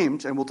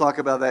redeemed, and we'll talk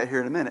about that here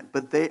in a minute,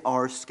 but they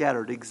are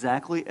scattered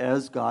exactly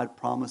as God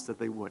promised that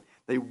they would.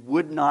 They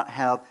would not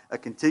have a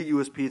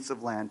contiguous piece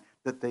of land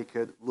that they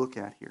could look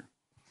at here.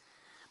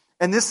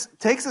 And this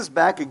takes us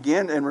back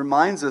again and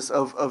reminds us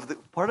of the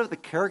part of the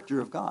character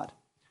of God.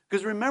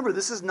 Because remember,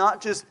 this is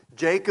not just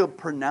Jacob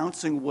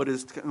pronouncing what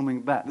is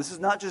coming back. This is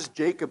not just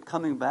Jacob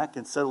coming back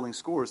and settling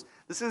scores.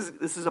 This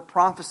is a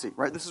prophecy,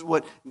 right? This is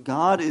what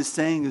God is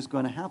saying is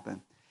going to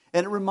happen.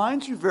 And it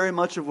reminds you very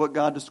much of what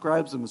God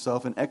describes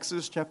himself in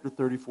Exodus chapter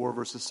 34,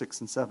 verses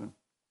 6 and 7.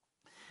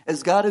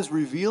 As God is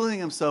revealing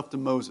himself to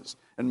Moses,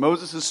 and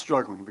Moses is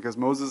struggling because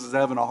Moses is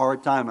having a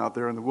hard time out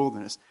there in the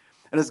wilderness.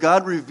 And as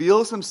God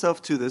reveals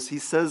himself to this, he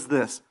says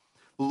this,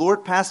 the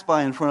Lord passed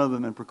by in front of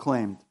him and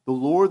proclaimed, the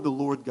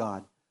Lord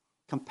God,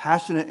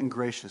 compassionate and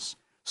gracious,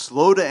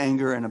 slow to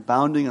anger and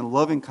abounding in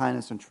loving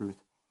kindness and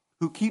truth,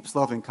 who keeps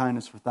loving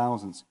kindness for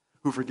thousands,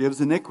 who forgives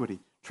iniquity,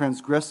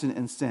 transgression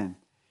and sin.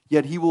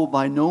 Yet he will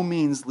by no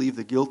means leave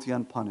the guilty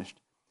unpunished,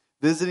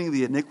 visiting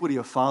the iniquity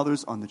of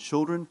fathers on the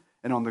children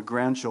and on the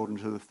grandchildren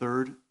to the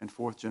third and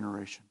fourth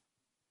generation.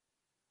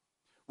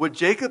 What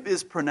Jacob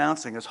is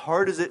pronouncing, as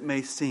hard as it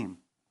may seem,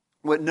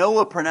 what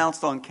Noah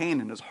pronounced on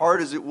Canaan, as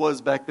hard as it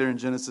was back there in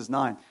Genesis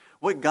 9,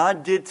 what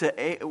God did to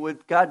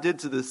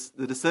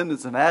the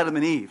descendants of Adam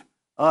and Eve,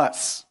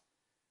 us,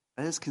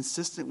 that is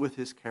consistent with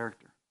his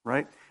character,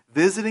 right?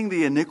 Visiting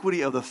the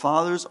iniquity of the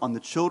fathers on the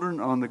children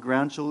and on the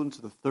grandchildren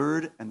to the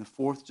third and the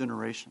fourth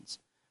generations.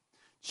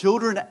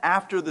 Children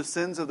after the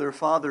sins of their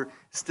father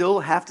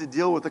still have to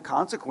deal with the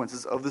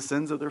consequences of the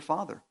sins of their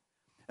father.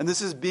 And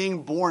this is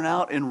being borne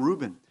out in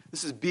Reuben.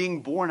 This is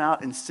being borne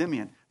out in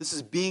Simeon. This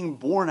is being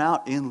borne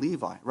out in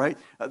Levi, right?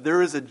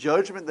 There is a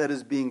judgment that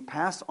is being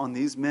passed on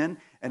these men,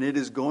 and it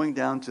is going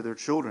down to their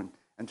children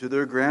and to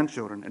their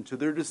grandchildren and to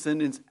their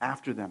descendants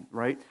after them,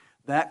 right?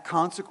 That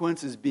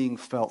consequence is being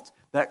felt.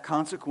 That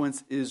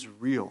consequence is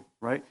real,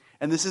 right?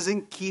 And this is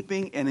in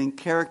keeping and in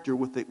character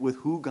with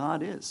who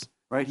God is,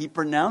 right? He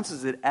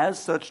pronounces it as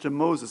such to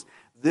Moses.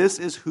 This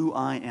is who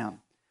I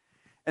am.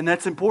 And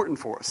that's important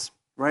for us,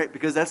 right?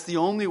 Because that's the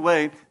only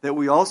way that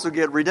we also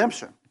get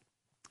redemption,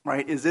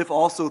 right? Is if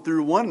also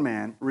through one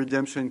man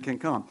redemption can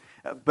come.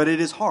 But it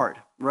is hard,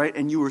 right?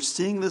 And you are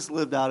seeing this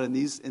lived out in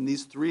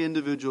these three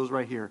individuals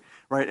right here,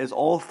 right? As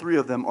all three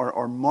of them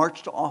are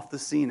marched off the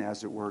scene,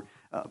 as it were,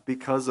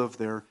 because of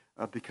their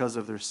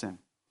sin.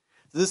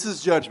 This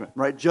is judgment,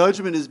 right?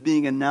 Judgment is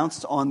being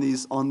announced on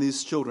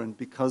these children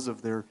because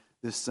of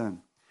this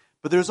sin.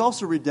 But there's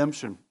also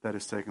redemption that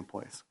has taken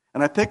place.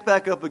 And I pick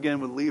back up again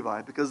with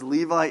Levi because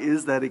Levi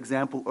is that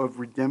example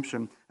of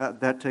redemption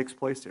that takes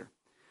place here.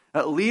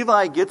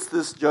 Levi gets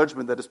this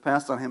judgment that is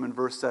passed on him in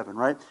verse 7,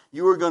 right?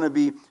 You are going to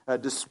be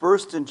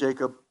dispersed in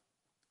Jacob.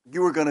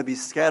 You are going to be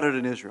scattered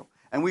in Israel.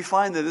 And we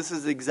find that this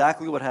is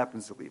exactly what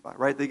happens to Levi,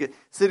 right? They get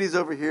cities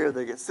over here,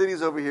 they get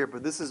cities over here,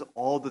 but this is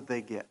all that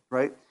they get,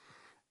 right?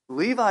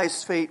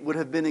 Levi's fate would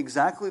have been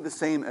exactly the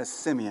same as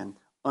Simeon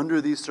under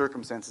these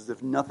circumstances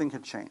if nothing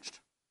had changed,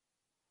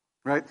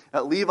 right?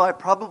 Levi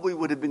probably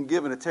would have been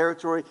given a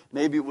territory.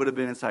 Maybe it would have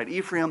been inside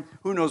Ephraim.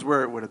 Who knows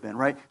where it would have been,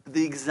 right? But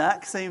the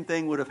exact same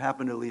thing would have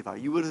happened to Levi.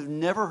 You would have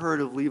never heard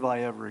of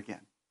Levi ever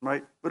again,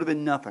 right? Would have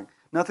been nothing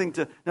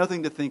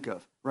to think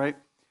of, right?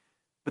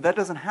 But that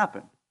doesn't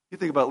happen. You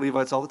think about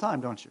Levites all the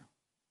time, don't you?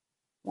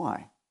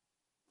 Why?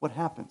 What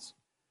happens?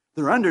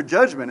 They're under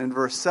judgment in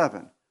verse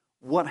 7.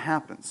 What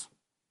happens?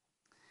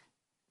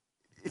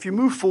 If you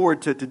move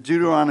forward to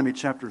Deuteronomy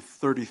chapter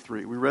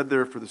 33, we read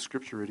there for the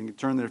scripture reading. You can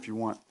turn there if you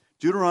want.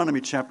 Deuteronomy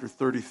chapter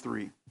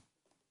 33.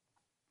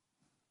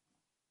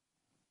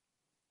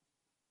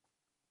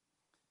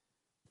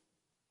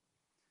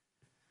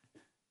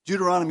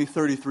 Deuteronomy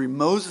 33,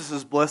 Moses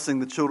is blessing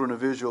the children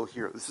of Israel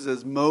here. This is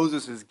as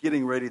Moses is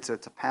getting ready to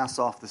pass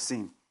off the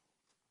scene.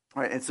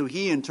 All right, and so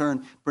he in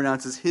turn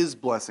pronounces his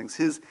blessings,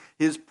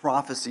 his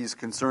prophecies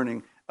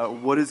concerning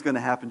what is going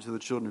to happen to the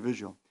children of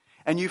Israel.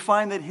 And you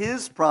find that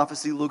his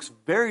prophecy looks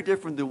very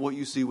different than what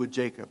you see with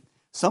Jacob.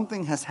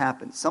 Something has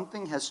happened.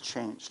 Something has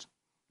changed.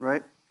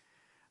 Right?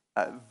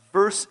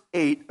 Verse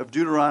 8 of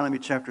Deuteronomy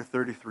chapter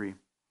 33.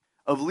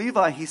 Of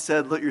Levi he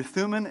said, let your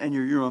Thummim and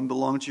your Urim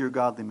belong to your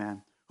godly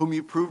man, whom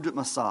you proved at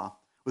Massah,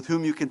 with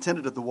whom you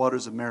contended at the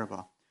waters of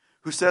Meribah,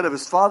 who said of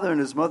his father and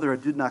his mother, I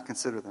did not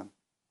consider them.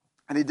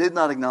 And he did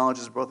not acknowledge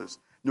his brothers,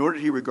 nor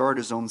did he regard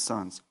his own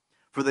sons.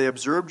 For they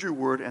observed your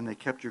word, and they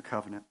kept your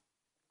covenant.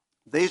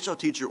 They shall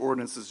teach your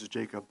ordinances to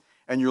Jacob,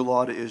 and your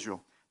law to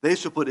Israel. They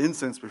shall put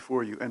incense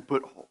before you,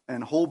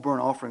 and whole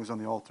burnt offerings on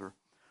the altar.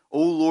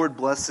 O Lord,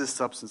 bless his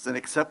substance, and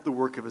accept the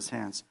work of his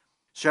hands.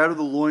 Shatter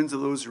the loins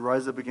of those who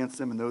rise up against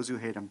him, and those who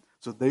hate him,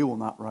 so they will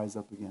not rise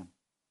up again.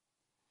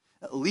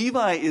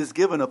 Levi is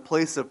given a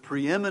place of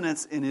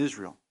preeminence in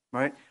Israel.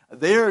 Right?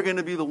 They are going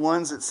to be the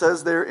ones, it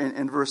says there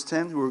in verse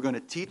 10, who are going to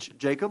teach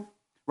Jacob.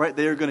 Right?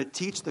 They are going to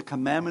teach the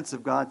commandments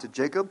of God to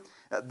Jacob.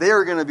 They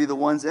are going to be the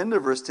ones, end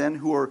of verse 10,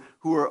 who are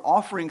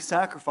offering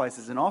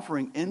sacrifices and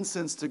offering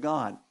incense to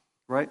God.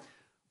 Right?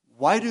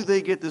 Why do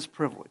they get this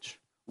privilege?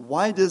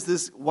 Why do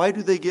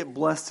they get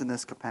blessed in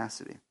this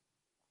capacity?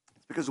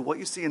 It's because of what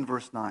you see in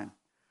verse 9.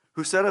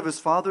 Who said of his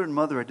father and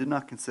mother, I did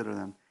not consider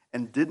them,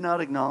 and did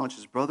not acknowledge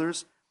his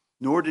brothers,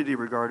 nor did he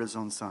regard his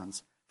own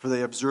sons. For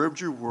they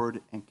observed your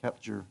word and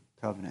kept your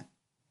covenant.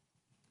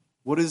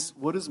 What is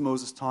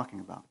Moses talking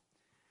about?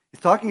 He's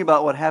talking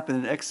about what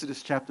happened in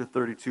Exodus chapter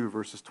 32,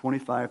 verses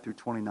 25 through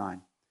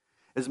 29.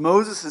 As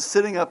Moses is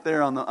sitting up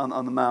there on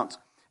the mount,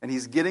 and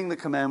he's getting the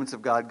commandments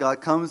of God,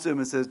 God comes to him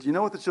and says, do you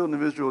know what the children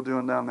of Israel are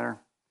doing down there?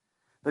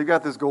 They've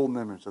got this golden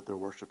image that they're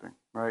worshiping,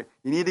 right?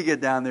 You need to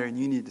get down there and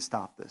you need to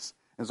stop this.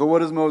 And so what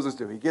does Moses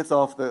do? He gets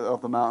off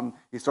the mountain,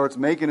 he starts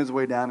making his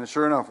way down, and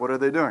sure enough, what are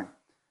they doing?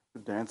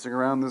 Dancing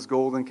around this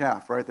golden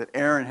calf, right, that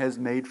Aaron has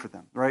made for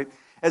them, right?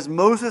 As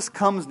Moses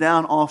comes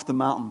down off the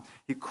mountain,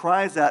 he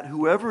cries out,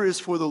 whoever is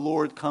for the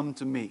Lord, come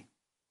to me.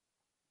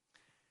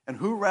 And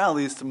who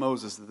rallies to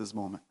Moses at this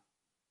moment?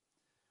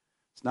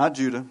 It's not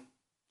Judah,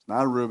 it's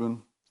not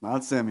Reuben, it's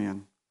not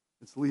Simeon,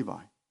 it's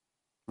Levi,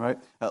 right?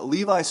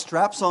 Levi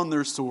straps on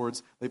their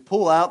swords, they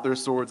pull out their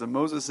swords, and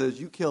Moses says,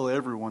 you kill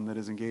everyone that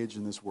is engaged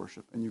in this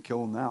worship, and you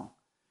kill them now.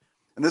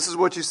 And this is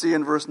what you see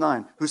in verse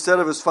 9. Who said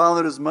of his father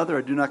and his mother,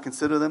 I do not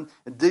consider them,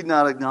 and did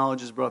not acknowledge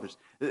his brothers.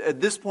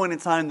 At this point in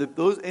time,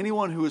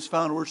 anyone who was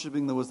found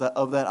worshiping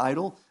of that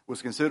idol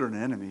was considered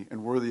an enemy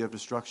and worthy of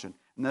destruction.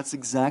 And that's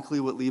exactly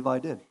what Levi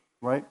did,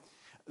 right?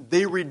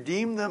 They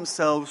redeemed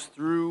themselves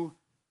through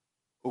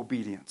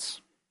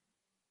obedience,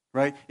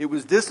 right? It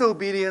was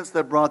disobedience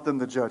that brought them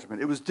the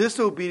judgment. It was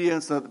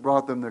disobedience that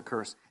brought them the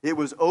curse. It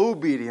was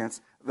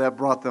obedience that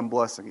brought them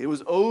blessing. It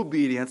was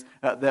obedience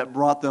that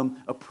brought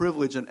them a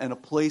privilege and a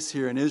place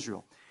here in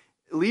Israel.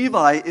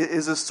 Levi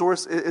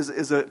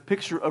is a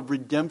picture of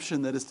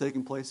redemption that is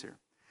taking place here.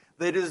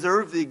 They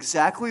deserve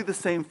exactly the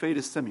same fate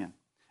as Simeon.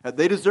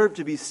 They deserve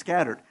to be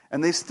scattered,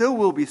 and they still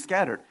will be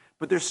scattered,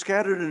 but they're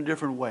scattered in a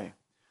different way.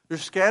 They're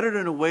scattered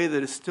in a way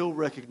that is still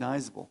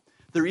recognizable.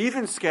 They're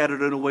even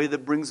scattered in a way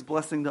that brings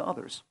blessing to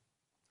others.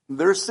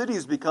 Their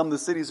cities become the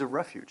cities of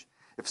refuge.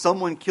 If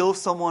someone kills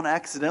someone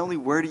accidentally,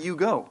 where do you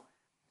go?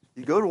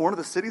 You go to one of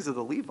the cities of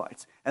the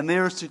Levites, and they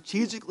are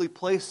strategically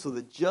placed so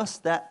that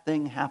just that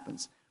thing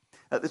happens.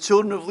 The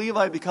children of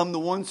Levi become the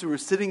ones who are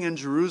sitting in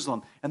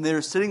Jerusalem, and they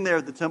are sitting there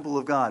at the temple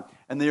of God,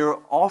 and they are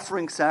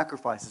offering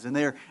sacrifices, and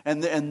it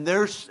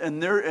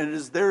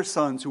is their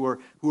sons who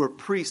are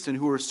priests and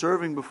who are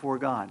serving before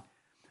God.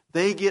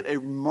 They get a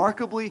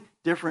remarkably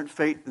different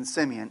fate than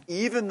Simeon,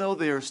 even though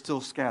they are still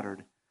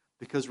scattered,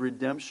 because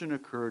redemption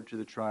occurred to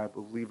the tribe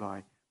of Levi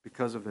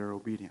because of their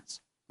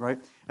obedience. Right?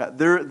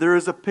 There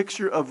is a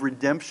picture of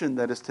redemption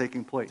that is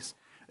taking place.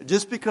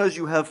 Just because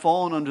you have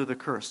fallen under the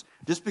curse,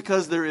 just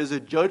because there is a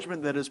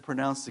judgment that is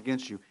pronounced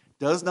against you,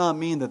 does not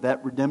mean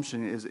that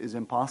redemption is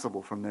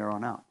impossible from there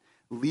on out.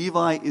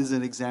 Levi is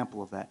an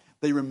example of that.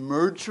 They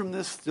emerge from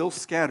this still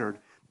scattered,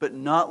 but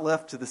not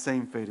left to the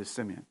same fate as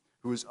Simeon,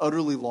 who is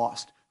utterly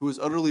lost, who is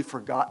utterly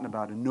forgotten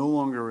about and no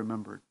longer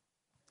remembered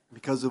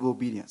because of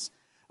obedience.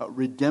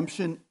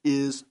 Redemption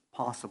is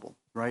possible,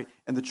 right?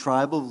 And the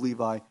tribe of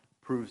Levi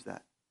proves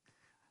that.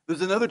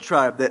 There's another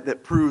tribe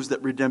that proves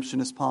that redemption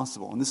is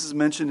possible. And this is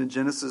mentioned in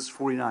Genesis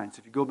 49. So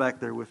if you go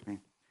back there with me.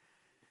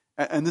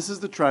 And this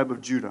is the tribe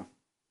of Judah.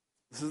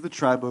 This is the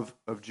tribe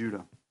of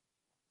Judah.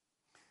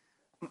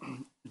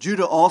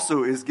 Judah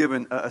also is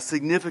given a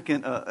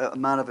significant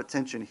amount of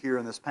attention here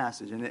in this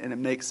passage. And it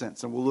makes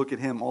sense. And we'll look at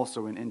him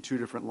also in two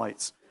different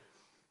lights.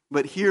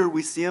 But here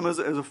we see him as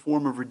a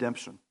form of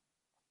redemption.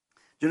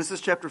 Genesis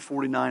chapter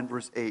 49,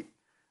 verse 8.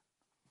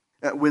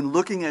 When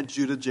looking at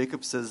Judah,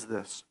 Jacob says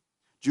this,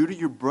 Judah,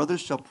 your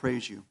brothers shall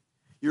praise you.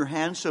 Your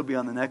hand shall be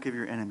on the neck of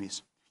your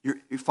enemies.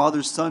 Your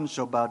father's son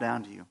shall bow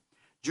down to you.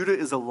 Judah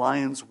is a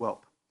lion's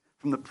whelp.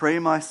 From the prey,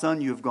 my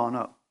son, you have gone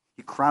up.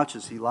 He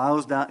crouches, he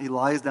lies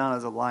down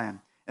as a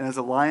lion, and as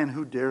a lion,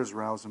 who dares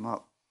rouse him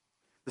up?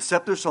 The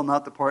scepter shall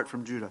not depart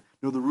from Judah,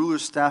 nor the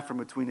ruler's staff from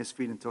between his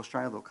feet until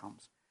Shiloh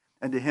comes.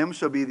 And to him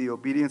shall be the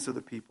obedience of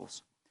the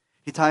peoples.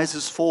 He ties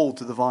his foal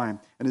to the vine,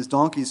 and his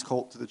donkey's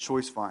colt to the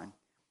choice vine.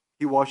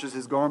 He washes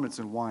his garments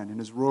in wine, and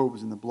his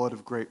robes in the blood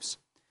of grapes.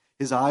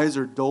 His eyes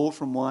are dull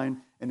from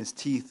wine, and his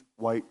teeth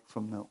white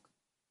from milk.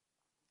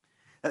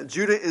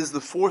 Judah is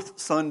the fourth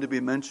son to be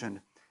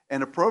mentioned,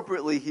 and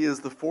appropriately, he is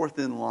the fourth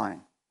in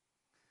line.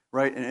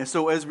 Right? And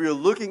so as we are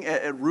looking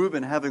at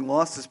Reuben having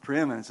lost his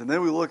preeminence, and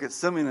then we look at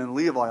Simeon and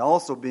Levi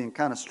also being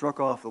kind of struck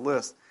off the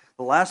list,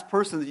 the last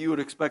person that you would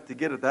expect to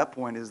get at that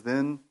point is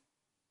then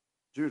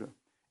Judah.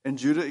 And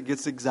Judah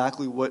gets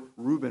exactly what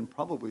Reuben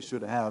probably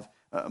should have,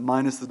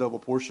 minus the double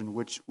portion,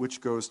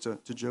 which goes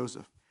to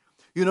Joseph.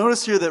 You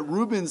notice here that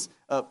Reuben's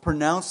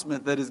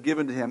pronouncement that is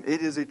given to him,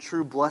 it is a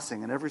true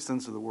blessing in every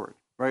sense of the word.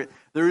 Right?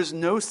 There is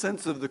no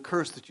sense of the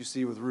curse that you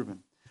see with Reuben.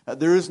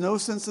 There is no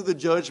sense of the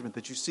judgment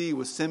that you see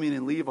with Simeon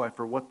and Levi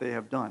for what they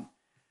have done.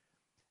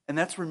 And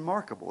that's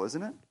remarkable,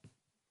 isn't it?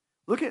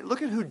 Look at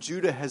who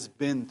Judah has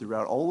been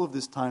throughout all of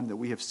this time that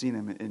we have seen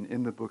him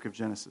in the book of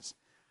Genesis.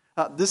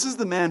 This is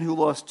the man who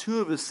lost two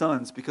of his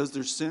sons because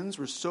their sins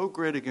were so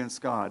great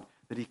against God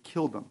that he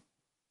killed them.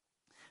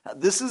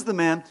 This is the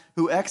man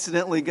who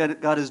accidentally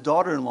got his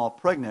daughter-in-law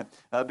pregnant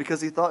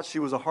because he thought she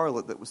was a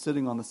harlot that was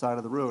sitting on the side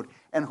of the road,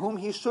 and whom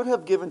he should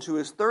have given to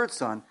his third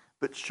son,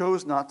 but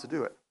chose not to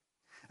do it.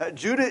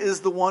 Judah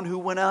is the one who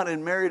went out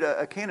and married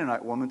a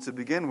Canaanite woman to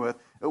begin with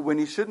when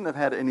he shouldn't have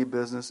had any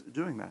business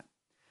doing that.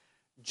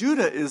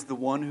 Judah is the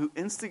one who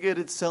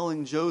instigated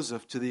selling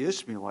Joseph to the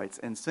Ishmaelites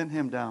and sent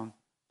him down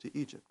to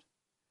Egypt.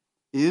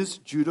 Is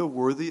Judah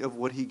worthy of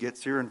what he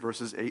gets here in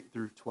verses 8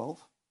 through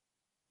 12?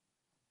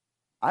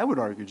 I would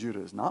argue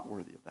Judah is not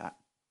worthy of that.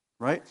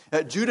 Right?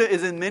 Judah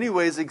is in many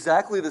ways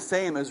exactly the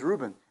same as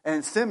Reuben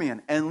and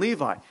Simeon and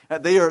Levi.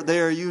 They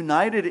are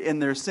united in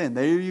their sin.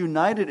 They are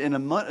united in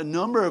a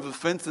number of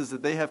offenses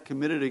that they have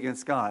committed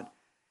against God.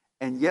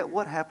 And yet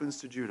what happens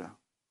to Judah?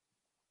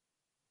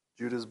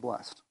 Judah is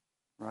blessed.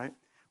 Right?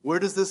 Where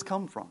does this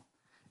come from?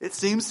 It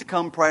seems to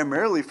come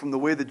primarily from the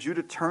way that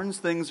Judah turns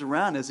things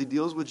around as he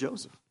deals with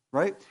Joseph.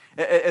 Right?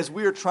 As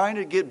we are trying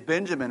to get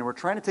Benjamin, we're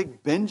trying to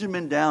take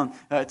Benjamin down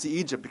to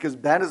Egypt because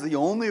that is the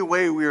only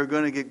way we are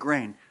going to get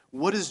grain.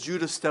 What does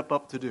Judah step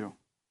up to do?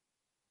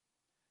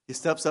 He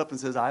steps up and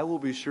says, I will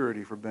be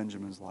surety for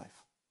Benjamin's life.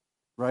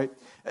 Right?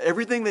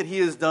 Everything that he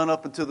has done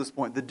up until this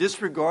point, the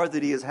disregard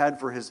that he has had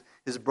for his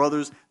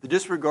brothers, the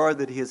disregard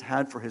that he has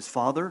had for his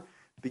father,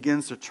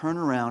 begins to turn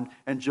around,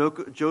 and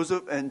Judah,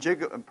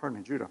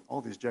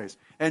 all these J's,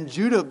 and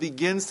Judah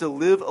begins to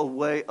live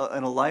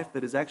in a life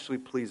that is actually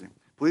pleasing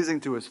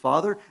to his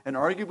father, and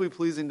arguably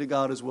pleasing to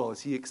God as well,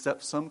 as he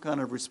accepts some kind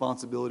of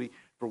responsibility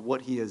for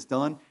what he has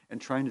done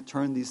and trying to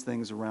turn these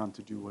things around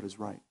to do what is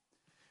right.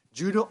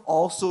 Judah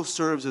also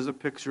serves as a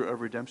picture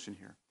of redemption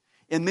here.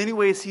 In many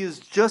ways, he is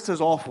just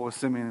as awful as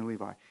Simeon and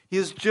Levi. He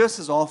is just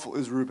as awful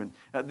as Reuben.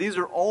 These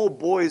are all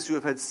boys who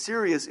have had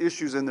serious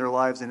issues in their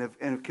lives and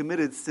have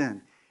committed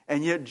sin.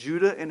 And yet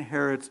Judah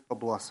inherits a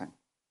blessing,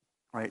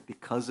 right,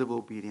 because of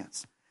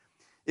obedience.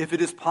 If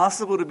it is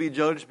possible to be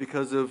judged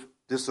because of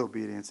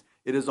disobedience,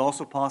 it is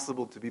also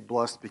possible to be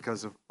blessed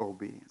because of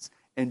obedience.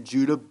 And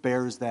Judah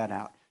bears that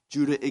out.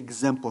 Judah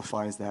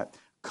exemplifies that,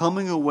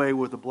 coming away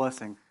with a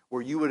blessing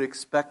where you would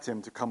expect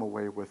him to come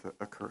away with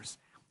a curse.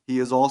 He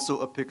is also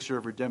a picture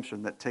of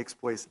redemption that takes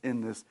place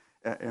in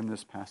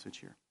this passage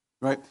here.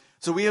 Right?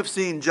 So we have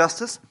seen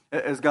justice,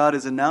 as God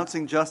is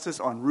announcing justice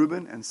on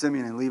Reuben and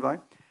Simeon and Levi.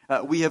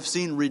 We have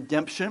seen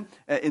redemption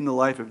in the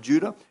life of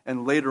Judah,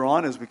 and later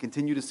on as we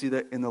continue to see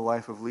that in the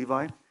life of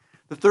Levi.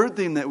 The third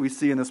theme that we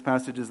see in this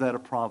passage is that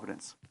of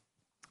providence.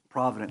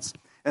 Providence.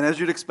 And as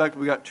you'd expect,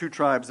 we got two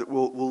tribes that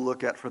we'll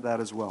look at for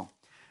that as well.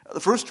 The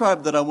first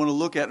tribe that I want to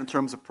look at in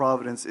terms of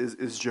providence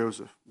is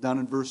Joseph, down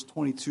in verse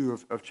 22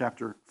 of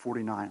chapter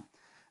 49.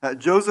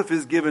 Joseph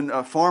is given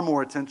far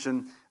more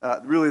attention,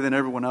 really, than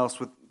everyone else,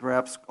 with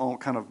perhaps all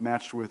kind of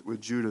matched with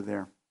Judah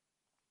there.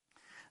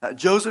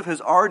 Joseph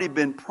has already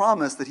been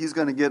promised that he's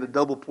going to get a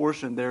double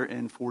portion there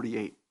in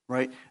 48.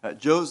 Right?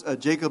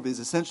 Jacob is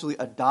essentially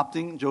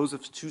adopting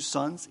Joseph's two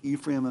sons,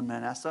 Ephraim and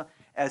Manasseh,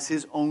 as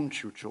his own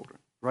true children.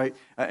 Right?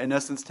 In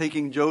essence,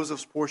 taking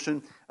Joseph's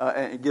portion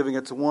and giving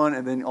it to one,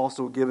 and then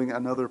also giving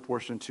another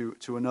portion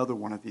to another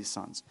one of these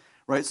sons.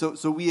 Right?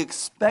 So we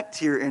expect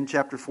here in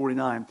chapter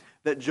 49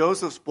 that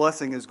Joseph's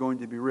blessing is going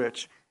to be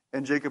rich,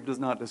 and Jacob does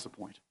not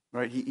disappoint.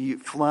 Right? He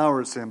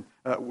flowers him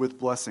with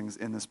blessings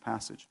in this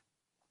passage.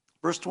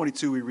 Verse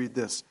 22, we read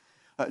this.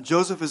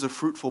 Joseph is a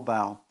fruitful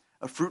bough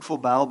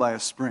by a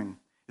spring.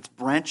 Its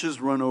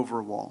branches run over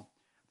a wall.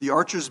 The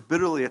archers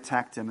bitterly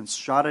attacked him and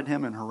shot at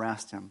him and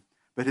harassed him.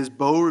 But his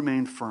bow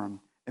remained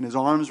firm, and his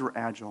arms were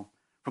agile.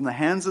 From the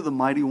hands of the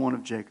mighty one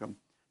of Jacob,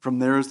 from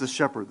there is the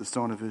shepherd, the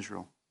son of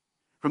Israel.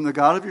 from the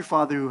God of your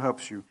father who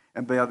helps you,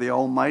 and by the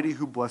Almighty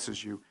who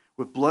blesses you,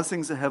 with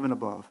blessings of heaven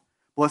above,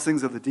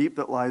 blessings of the deep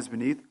that lies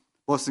beneath,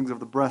 blessings of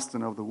the breast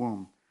and of the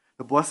womb.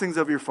 The blessings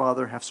of your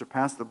father have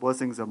surpassed the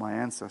blessings of my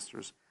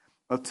ancestors,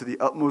 up to the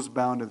utmost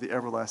bound of the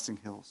everlasting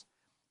hills.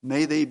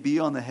 May they be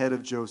on the head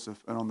of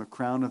Joseph and on the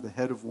crown of the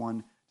head of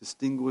one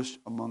distinguished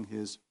among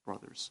his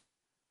brothers.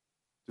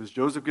 Does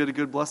Joseph get a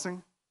good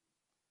blessing?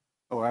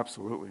 Oh,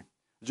 absolutely.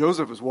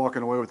 Joseph is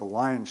walking away with a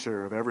lion's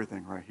share of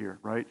everything right here,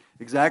 right?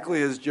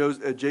 Exactly as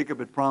Jacob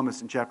had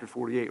promised in chapter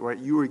 48, right?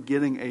 You are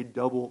getting a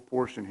double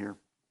portion here.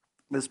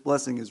 This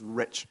blessing is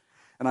rich.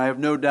 And I have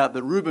no doubt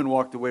that Reuben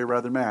walked away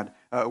rather mad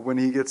when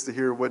he gets to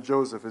hear what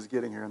Joseph is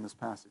getting here in this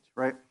passage,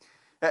 right?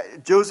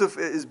 Joseph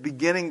is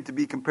beginning to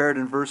be compared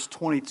in verse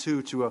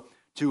 22 to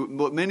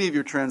what many of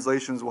your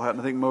translations will have,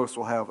 and I think most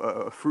will have,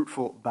 a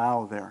fruitful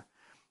bough there.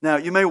 Now,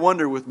 you may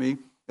wonder with me,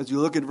 as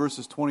you look at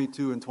verses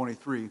 22 and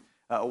 23,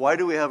 why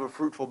do we have a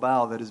fruitful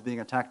bough that is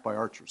being attacked by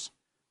archers?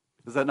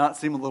 Does that not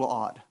seem a little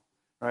odd?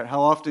 Right?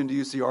 How often do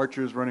you see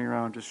archers running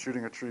around just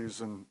shooting at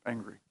trees and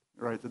angry?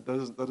 Right? That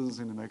doesn't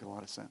seem to make a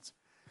lot of sense.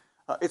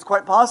 It's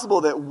quite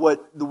possible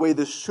that the way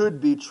this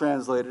should be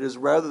translated is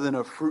rather than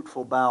a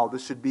fruitful bough,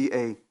 this should be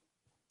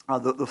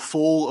the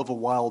foal of a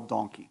wild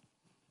donkey.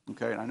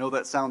 Okay, and I know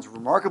that sounds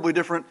remarkably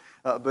different,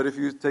 but if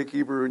you take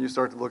Hebrew and you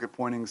start to look at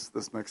pointings,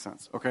 this makes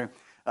sense. Okay,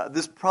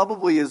 this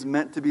probably is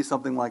meant to be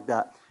something like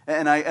that,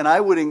 and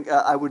I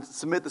would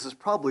submit this is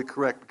probably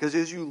correct, because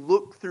as you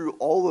look through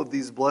all of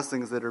these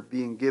blessings that are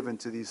being given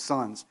to these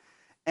sons,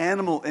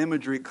 animal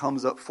imagery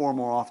comes up far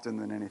more often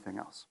than anything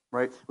else.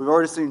 Right? We've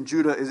already seen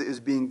Judah is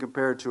being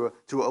compared to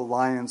a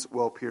lion's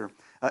whelp here.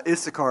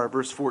 Issachar,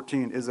 verse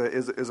 14, is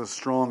a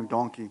strong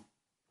donkey.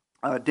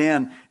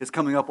 Dan is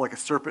coming up like a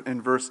serpent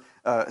in verse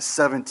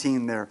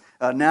 17 there.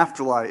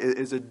 Naphtali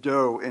is a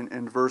doe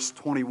in verse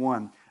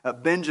 21.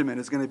 Benjamin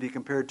is going to be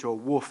compared to a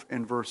wolf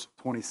in verse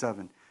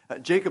 27.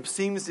 Jacob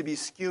seems to be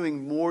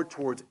skewing more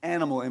towards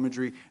animal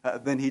imagery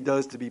than he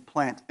does to be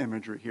plant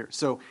imagery here.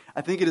 So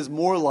I think it is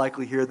more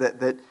likely here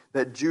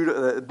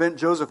that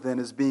Joseph then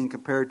is being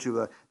compared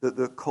to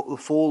the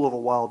foal of a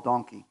wild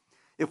donkey.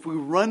 If we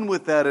run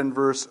with that in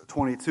verse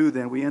 22,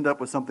 then we end up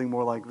with something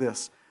more like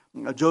this.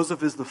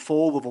 Joseph is the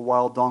foal of a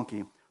wild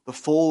donkey, the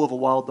foal of a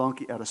wild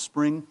donkey at a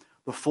spring,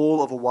 the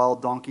foal of a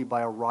wild donkey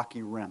by a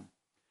rocky rim.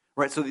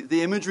 Right, so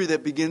the imagery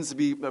that begins to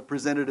be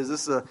presented is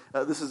this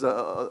is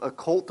a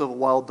colt of a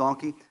wild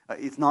donkey.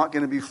 It's not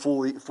going to be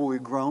fully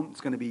grown.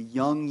 It's going to be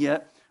young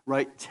yet,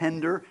 right,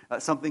 tender,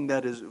 something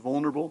that is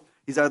vulnerable.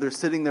 He's either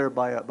sitting there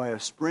by a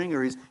spring,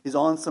 or he's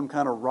on some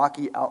kind of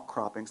rocky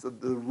outcropping, so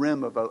the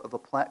rim of a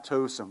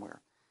plateau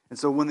somewhere. And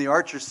so when the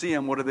archers see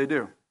him, what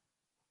do?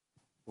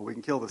 Well, we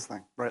can kill this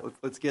thing, right?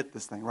 Let's get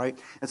this thing, right?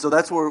 And so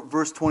that's where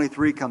verse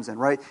 23 comes in,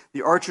 right?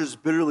 The archers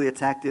bitterly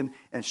attacked him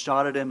and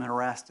shot at him and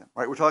harassed him,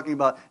 right? We're talking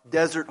about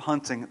desert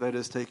hunting that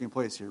is taking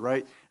place here,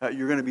 right?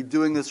 You're going to be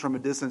doing this from a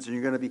distance, and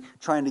you're going to be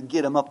trying to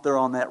get him up there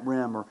on that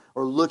rim, or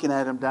looking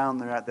at him down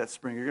there at that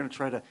spring. You're going to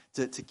try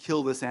to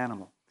kill this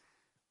animal.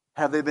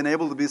 Have they been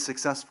able to be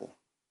successful?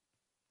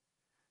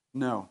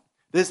 No.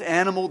 This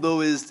animal, though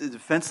is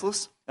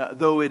defenseless,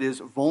 though it is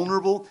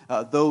vulnerable,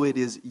 though it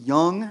is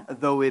young,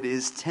 though it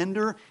is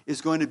tender, is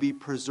going to be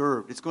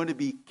preserved. It's going to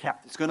be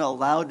kept. It's going to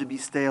allow it to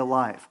stay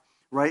alive,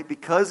 right?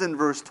 Because in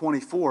verse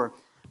 24,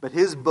 but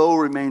his bow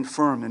remained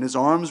firm and his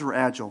arms were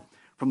agile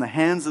from the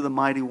hands of the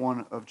mighty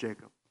one of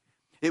Jacob.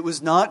 It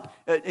was not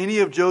any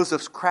of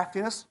Joseph's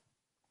craftiness.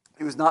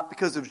 It was not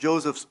because of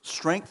Joseph's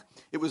strength.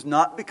 It was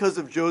not because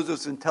of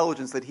Joseph's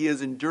intelligence that he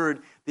has endured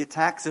the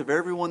attacks of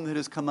everyone that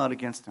has come out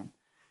against him.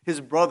 His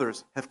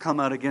brothers have come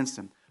out against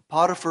him.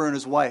 Potiphar and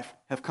his wife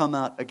have come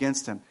out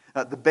against him.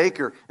 The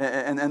baker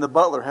and the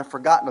butler have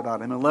forgotten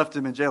about him and left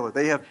him in jail.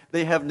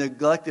 They have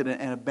neglected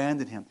and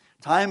abandoned him.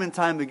 Time and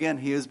time again,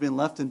 he has been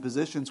left in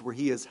positions where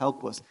he is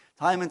helpless.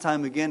 Time and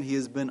time again, he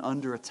has been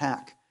under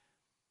attack.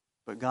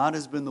 But God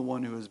has been the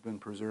one who has been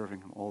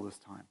preserving him all this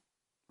time.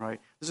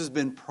 Right? This has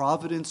been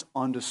providence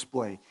on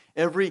display.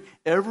 Every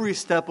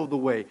step of the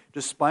way,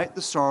 despite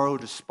the sorrow,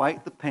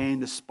 despite the pain,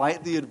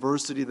 despite the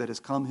adversity that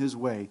has come his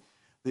way,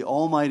 the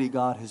Almighty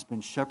God has been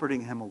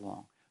shepherding him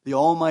along. The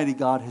Almighty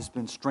God has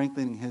been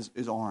strengthening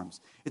his arms.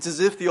 It's as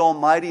if the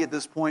Almighty at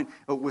this point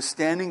was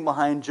standing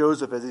behind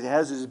Joseph as he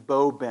has his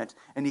bow bent,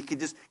 and he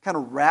just kind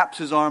of wraps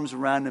his arms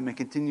around him and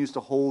continues to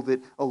hold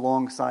it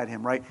alongside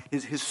him, right?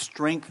 His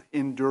strength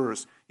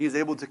endures. He is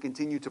able to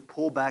continue to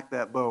pull back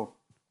that bow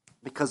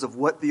because of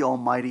what the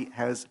Almighty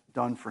has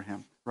done for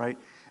him, right?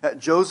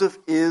 Joseph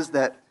is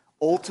that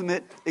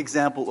ultimate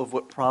example of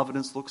what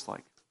providence looks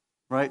like.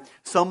 Right?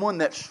 Someone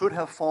that should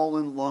have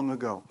fallen long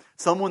ago.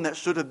 Someone that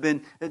should have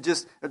been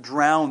just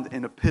drowned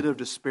in a pit of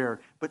despair,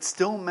 but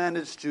still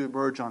managed to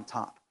emerge on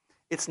top.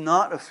 It's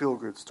not a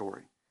feel-good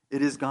story.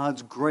 It is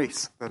God's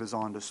grace that is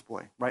on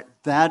display. Right?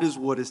 That is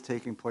what is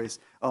taking place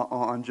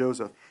on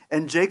Joseph.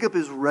 And Jacob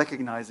is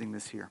recognizing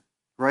this here.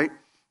 Right?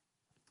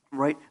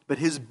 Right? But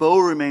his bow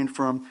remained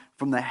firm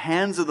from the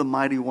hands of the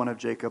mighty one of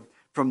Jacob.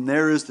 From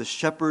there is the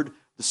shepherd,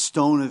 the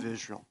stone of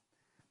Israel.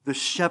 The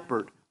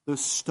shepherd, the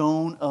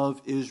stone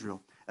of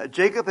Israel.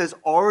 Jacob has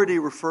already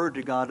referred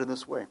to God in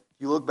this way.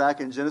 You look back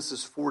in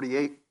Genesis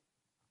 48,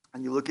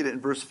 and you look at it in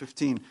verse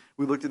 15.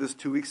 We looked at this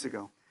 2 weeks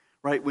ago,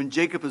 right? When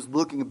Jacob is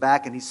looking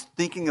back and he's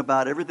thinking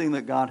about everything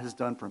that God has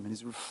done for him, and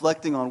he's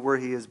reflecting on where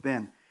he has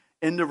been.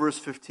 End of verse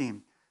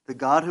 15. The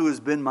God who has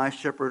been my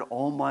shepherd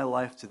all my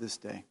life to this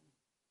day.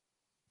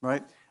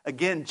 Right?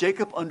 Again,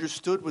 Jacob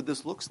understood what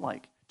this looks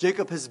like.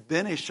 Jacob has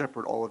been a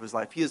shepherd all of his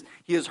life.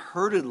 He has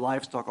herded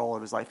livestock all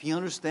of his life. He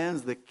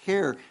understands the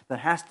care that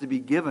has to be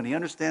given. He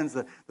understands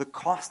the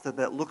cost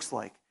that looks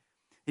like.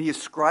 He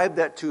ascribed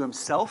that to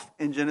himself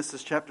in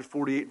Genesis chapter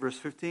 48, verse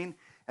 15.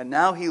 And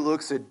now he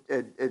looks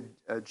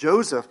at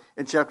Joseph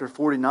in chapter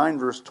 49,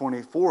 verse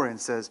 24, and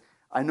says,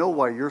 I know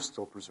why you're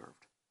still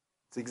preserved.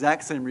 It's the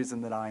exact same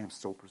reason that I am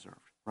still preserved.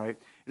 Right?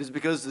 It is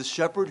because the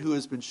shepherd who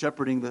has been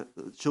shepherding the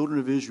children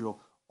of Israel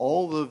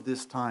all of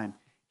this time,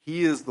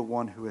 he is the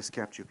one who has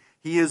kept you.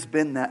 He has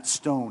been that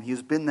stone. He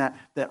has been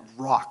that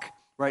rock.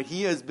 Right?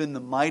 He has been the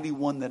mighty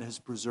one that has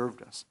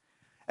preserved us.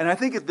 And I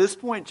think at this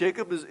point,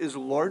 Jacob is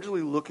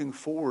largely looking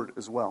forward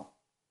as well.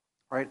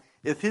 Right?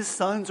 If his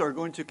sons are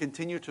going to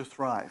continue to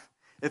thrive,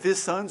 if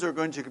his sons are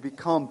going to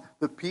become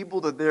the people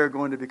that they are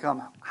going to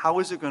become, how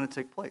is it going to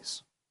take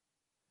place?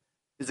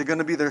 Is it going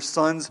to be their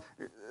sons,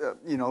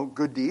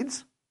 good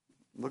deeds?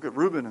 Look at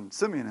Reuben and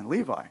Simeon and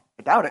Levi.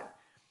 I doubt it.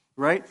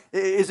 Right?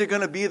 Is it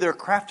going to be their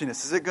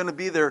craftiness? Is it going to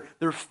be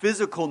their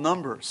physical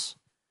numbers?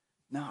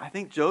 No, I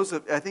think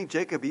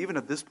Jacob, even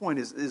at this point,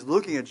 is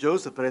looking at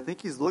Joseph, but I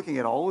think he's looking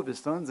at all of his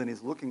sons and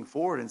he's looking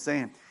forward and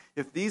saying,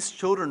 if these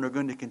children are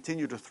going to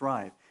continue to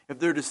thrive, if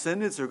their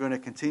descendants are going to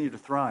continue to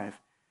thrive,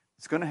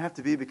 it's going to have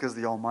to be because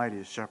the Almighty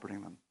is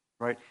shepherding them.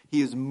 Right?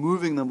 He is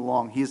moving them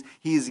along.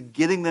 He is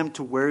getting them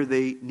to where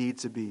they need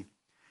to be.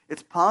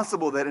 It's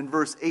possible that in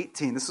verse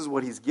 18, this is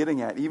what he's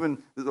getting at,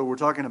 even though we're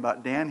talking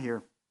about Dan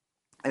here,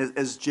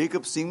 as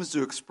Jacob seems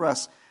to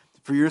express,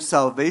 for your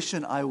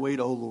salvation I wait,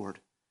 O Lord.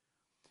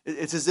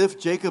 It's as if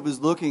Jacob is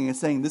looking and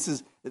saying, this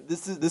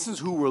is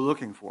who we're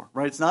looking for,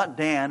 right? It's not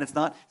Dan, it's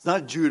not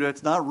Judah,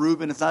 it's not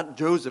Reuben, it's not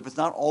Joseph, it's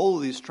not all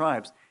of these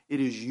tribes. It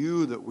is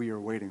you that we are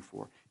waiting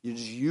for. It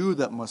is you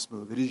that must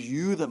move. It is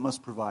you that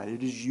must provide.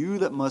 It is you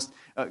that must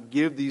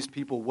give these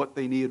people what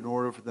they need in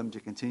order for them to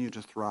continue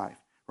to thrive.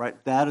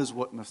 Right? That is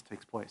what must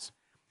take place.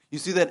 You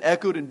see that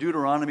echoed in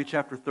Deuteronomy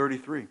chapter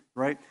 33,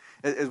 right?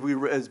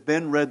 As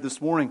Ben read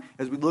this morning,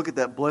 as we look at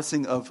that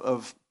blessing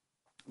of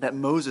that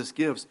Moses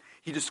gives,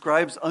 he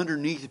describes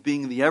underneath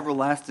being the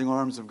everlasting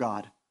arms of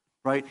God,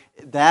 right?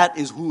 That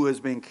is who has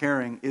been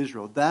carrying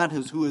Israel. That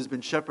is who has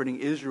been shepherding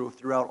Israel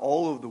throughout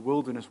all of the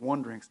wilderness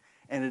wanderings,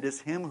 and it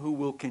is him who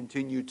will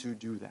continue to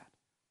do that,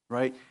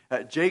 right?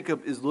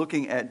 Jacob is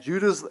looking at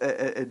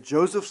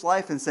Joseph's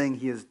life and saying,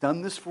 he has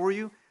done this for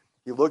you.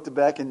 He looked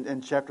back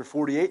in chapter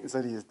 48 and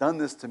said, he has done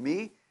this to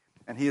me.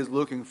 And he is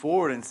looking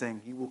forward and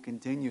saying, he will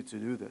continue to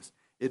do this.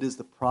 It is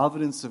the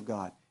providence of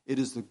God. It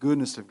is the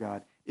goodness of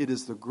God. It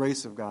is the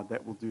grace of God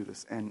that will do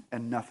this, and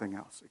nothing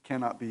else. It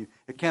cannot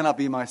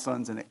be my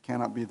sons, and it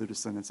cannot be their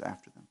descendants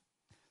after them.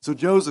 So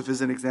Joseph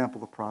is an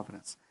example of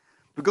providence.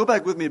 But go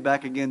back with me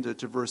again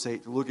to verse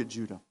 8 to look at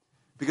Judah.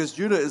 Because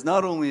Judah is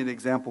not only an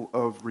example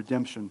of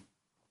redemption,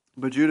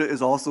 but Judah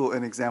is also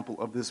an example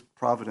of this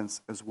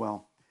providence as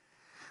well.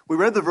 We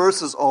read the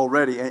verses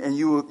already, and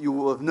you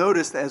will have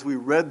noticed as we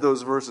read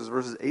those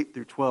verses 8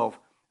 through 12,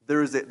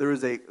 there is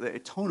a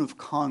tone of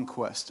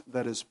conquest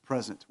that is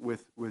present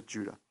with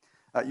Judah.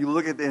 You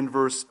look at in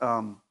verse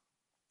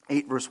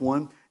 8, verse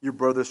 1, your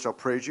brothers shall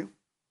praise you.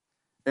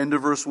 End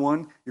of verse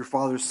 1, your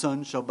father's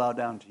son shall bow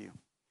down to you.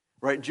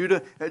 Right?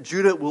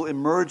 Judah will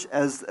emerge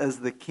as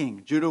the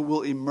king. Judah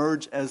will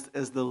emerge as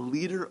the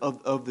leader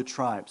of the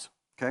tribes.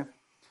 Okay?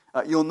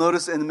 You'll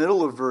notice in the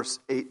middle of verse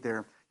 8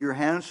 there, your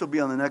hand shall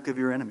be on the neck of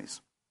your enemies.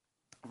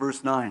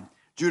 Verse 9,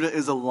 Judah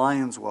is a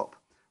lion's whelp.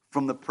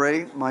 From the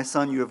prey, my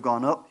son, you have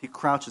gone up. He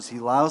crouches, he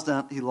lies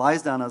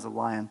down as a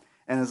lion,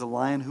 and as a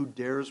lion who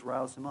dares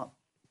rouse him up.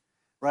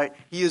 Right?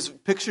 He is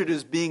pictured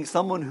as being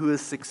someone who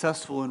is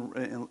successful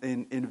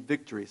in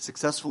victory,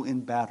 successful in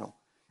battle.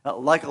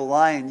 Like a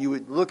lion, you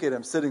would look at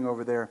him sitting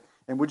over there,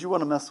 and would you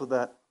want to mess with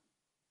that?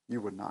 You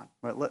would not.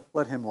 Right?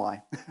 Let him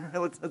lie.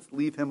 Let's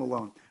leave him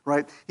alone.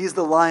 Right? He's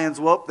the lion's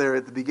whelp there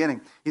at the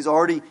beginning. He's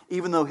already,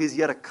 even though he's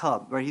yet a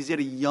cub, right? He's yet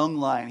a young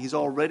lion. He's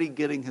already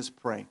getting his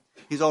prey.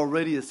 He's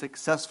already a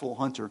successful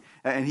hunter,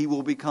 and he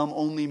will become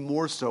only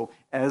more so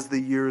as the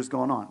years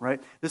gone on.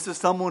 Right? This is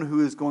someone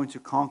who is going to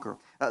conquer.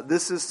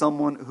 This is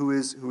someone who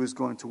is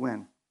going to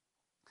win.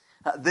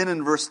 Then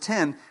in verse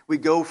 10, we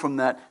go from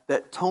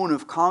that tone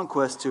of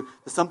conquest to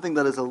something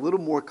that is a little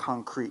more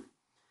concrete.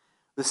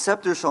 The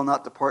scepter shall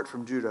not depart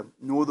from Judah,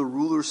 nor the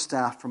ruler's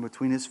staff from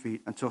between his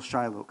feet, until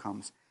Shiloh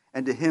comes,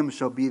 and to him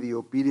shall be the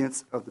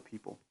obedience of the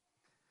people.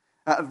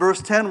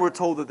 Verse 10, we're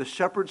told that the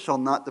shepherd shall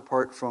not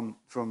depart from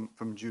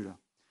Judah.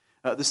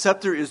 The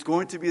scepter is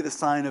going to be the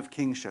sign of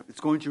kingship. It's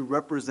going to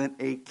represent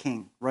a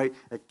king, right?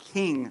 A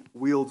king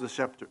wields a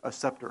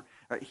scepter.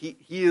 Right?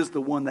 He is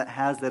the one that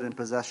has that in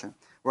possession,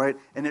 right?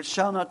 And it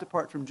shall not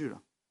depart from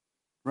Judah.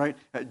 right?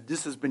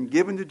 This has been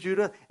given to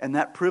Judah, and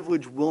that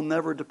privilege will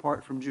never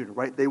depart from Judah,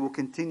 right? They will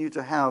continue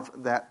to have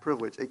that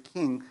privilege. A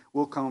king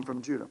will come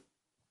from Judah.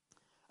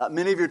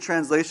 Many of your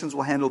translations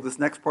will handle this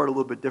next part a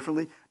little bit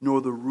differently,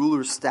 nor the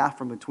ruler's staff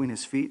from between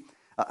his feet.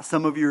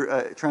 Some of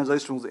your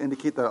translations will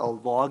indicate that a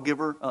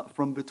lawgiver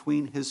from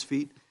between his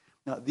feet.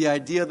 The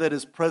idea that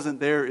is present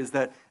there is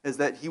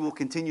that he will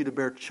continue to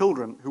bear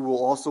children who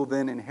will also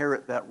then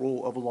inherit that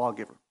role of a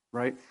lawgiver,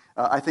 right?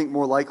 I think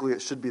more likely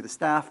it should be the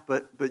staff,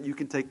 but you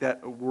can take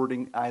that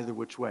wording either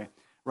which way,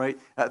 right?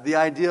 The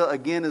idea,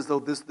 again, is though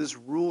this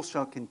rule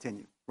shall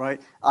continue,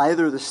 right?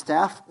 Either the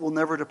staff will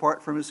never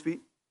depart from his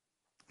feet,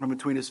 from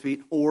between his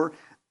feet, or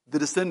the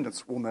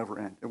descendants will never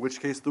end, in which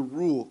case the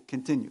rule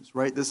continues,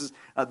 right? This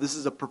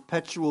is a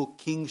perpetual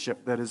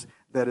kingship that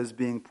is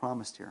being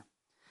promised here.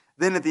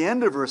 Then at the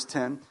end of verse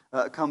 10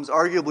 comes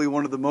arguably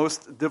one of the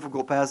most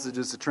difficult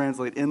passages to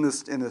translate in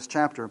this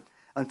chapter,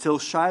 until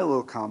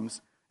Shiloh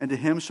comes, and to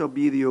him shall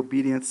be the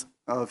obedience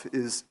of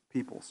his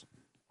peoples.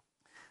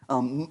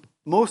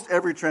 Most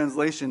every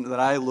translation that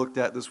I looked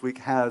at this week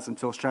has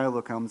until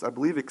Shiloh comes, I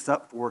believe,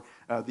 except for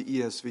the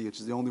ESV, which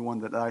is the only one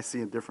that I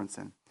see a difference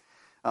in.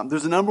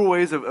 There's a number of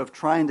ways of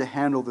trying to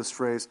handle this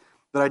phrase,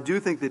 but I do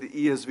think that the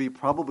ESV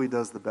probably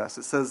does the best.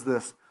 It says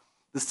this: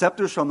 "The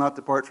scepter shall not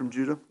depart from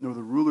Judah, nor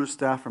the ruler's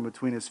staff from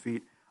between his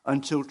feet,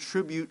 until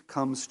tribute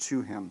comes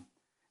to him,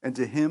 and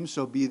to him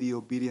shall be the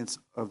obedience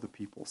of the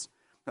peoples."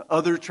 Now,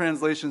 other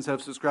translations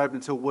have subscribed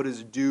until what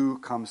is due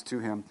comes to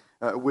him,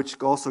 which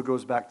also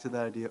goes back to the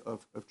idea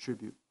of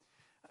tribute.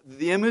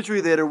 The imagery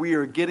that we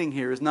are getting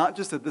here is not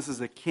just that this is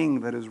a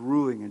king that is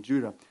ruling in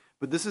Judah,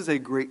 but this is a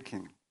great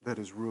king that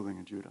is ruling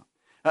in Judah.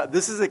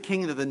 This is a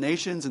king that the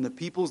nations and the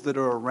peoples that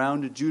are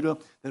around Judah,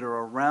 that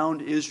are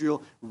around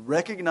Israel,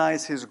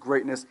 recognize his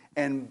greatness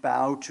and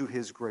bow to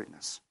his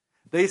greatness.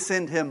 They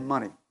send him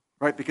money,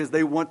 right, because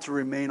they want to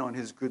remain on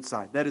his good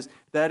side.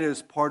 That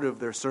is part of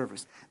their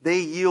service. They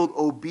yield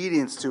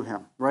obedience to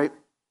him, right?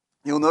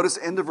 You'll notice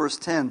end of verse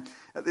 10,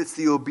 it's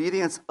the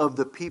obedience of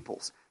the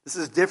peoples. This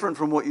is different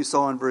from what you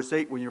saw in verse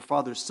 8, when your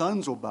father's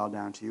sons will bow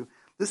down to you.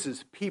 This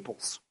is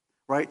peoples.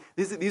 Right?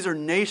 These are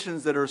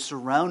nations that are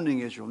surrounding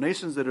Israel,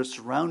 nations that are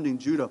surrounding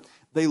Judah.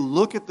 They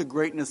look at the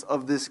greatness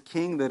of this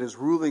king that is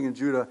ruling in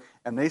Judah,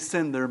 and they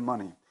send their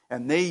money,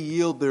 and they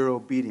yield their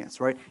obedience,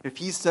 right? If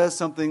he says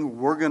something,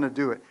 we're going to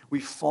do it.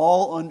 We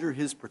fall under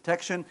his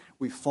protection.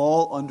 We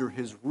fall under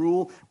his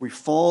rule. We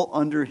fall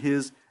under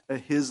his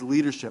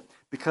leadership,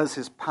 because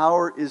his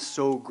power is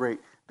so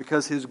great,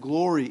 because his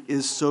glory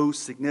is so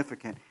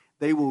significant.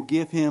 They will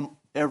give him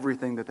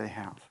everything that they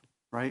have,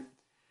 right?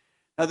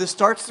 Now, this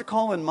starts to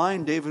call in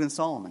mind David and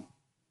Solomon,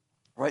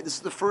 right? This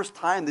is the first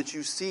time that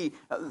you see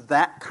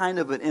that kind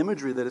of an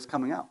imagery that is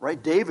coming out,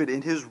 right? David,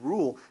 in his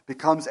rule,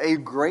 becomes a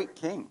great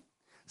king.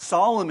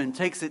 Solomon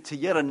takes it to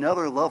yet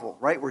another level,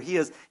 right? Where he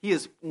has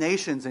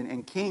nations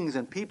and kings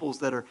and peoples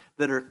that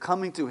are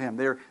coming to him.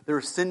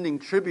 They're sending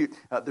tribute.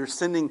 They're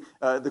sending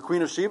the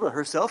Queen of Sheba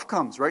herself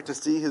comes, right, to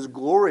see his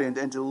glory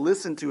and to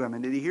listen to him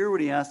and to hear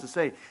what he has to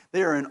say.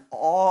 They are in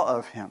awe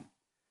of him.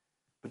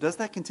 But does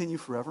that continue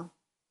forever?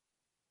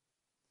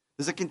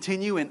 Does it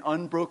continue in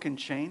unbroken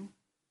chain?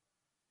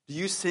 Do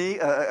you see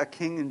a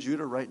king in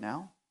Judah right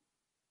now?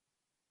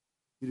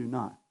 You do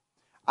not.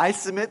 I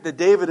submit that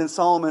David and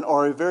Solomon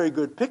are a very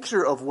good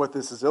picture of what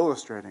this is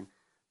illustrating,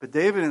 but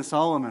David and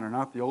Solomon are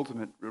not the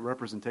ultimate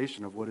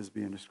representation of what is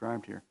being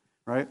described here,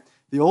 right?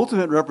 The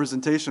ultimate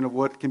representation of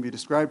what can be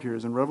described here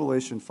is in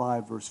Revelation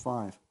 5, verse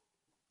 5.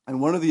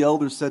 "And one of the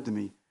elders said to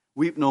me,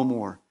 'Weep no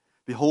more.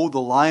 Behold,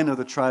 the Lion of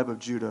the tribe of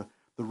Judah,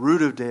 the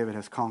Root of David,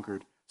 has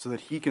conquered, so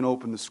that he can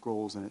open the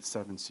scrolls and its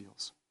 7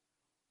 seals.'"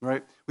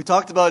 Right? We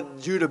talked about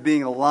Judah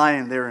being a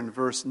lion there in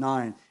verse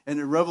 9.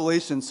 And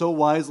Revelation so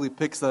wisely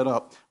picks that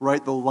up,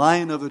 right? The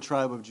Lion of the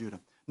tribe of Judah.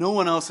 No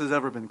one else has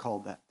ever been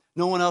called that.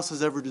 No one else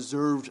has ever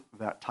deserved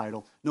that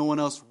title. No one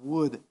else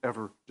would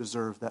ever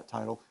deserve that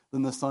title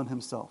than the Son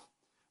himself.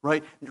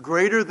 Right?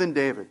 Greater than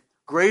David.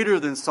 Greater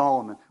than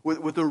Solomon.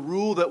 With a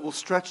rule that will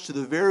stretch to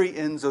the very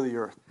ends of the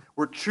earth.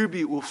 Where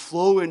tribute will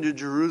flow into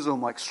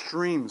Jerusalem like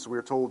streams,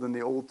 we're told in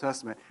the Old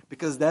Testament,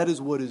 because that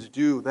is what is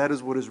due, that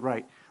is what is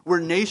right.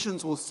 Where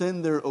nations will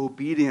send their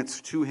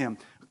obedience to him,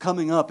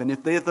 coming up, and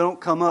if they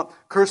don't come up,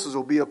 curses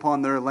will be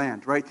upon their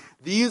land, right?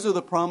 These are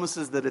the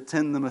promises that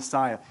attend the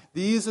Messiah.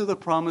 These are the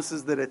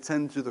promises that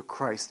attend to the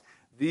Christ.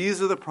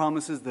 These are the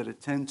promises that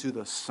attend to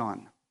the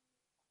Son,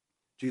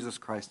 Jesus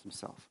Christ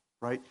himself,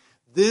 right?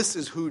 This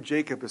is who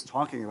Jacob is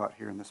talking about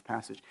here in this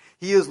passage.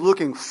 He is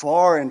looking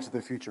far into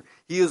the future.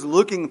 He is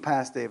looking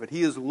past David.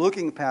 He is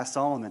looking past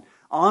Solomon.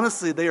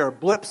 Honestly, they are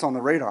blips on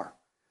the radar.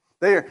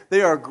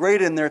 They are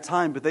great in their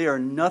time, but they are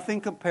nothing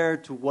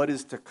compared to what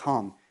is to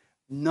come.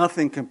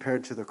 Nothing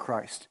compared to the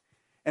Christ.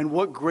 And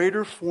what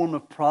greater form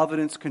of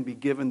providence can be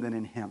given than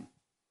in him?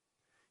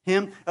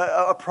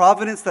 A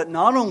providence that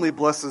not only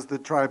blesses the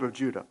tribe of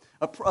Judah,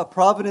 a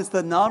providence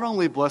that not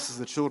only blesses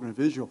the children of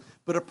Israel,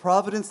 but a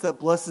providence that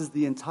blesses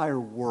the entire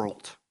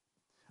world.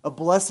 A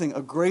blessing,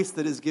 a grace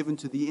that is given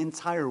to the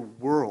entire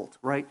world,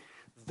 right?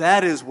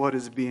 That is what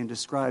is being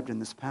described in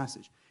this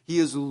passage. He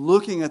is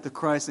looking at the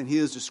Christ and he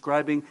is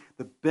describing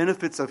the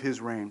benefits of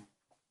his reign.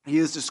 He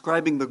is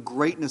describing the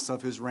greatness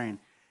of his reign.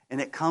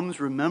 And it comes,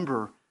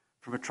 remember,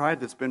 from a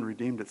tribe that's been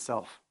redeemed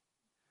itself.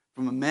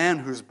 From a man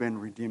who's been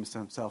redeemed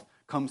himself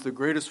comes the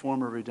greatest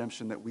form of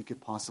redemption that we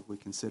could possibly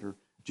consider,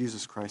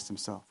 Jesus Christ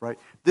himself, right?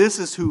 This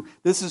is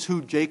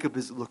who Jacob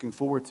is looking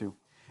forward to.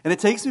 And it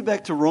takes me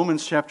back to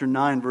Romans chapter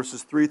 9,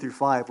 verses 3 through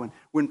 5,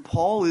 when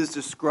Paul is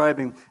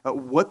describing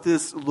what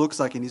this looks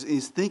like, and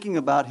he's thinking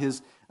about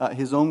his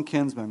own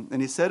kinsman.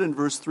 And he said in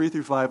verse 3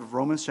 through 5 of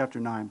Romans chapter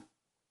 9,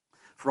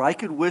 "For I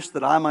could wish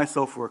that I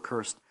myself were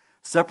accursed,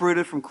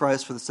 separated from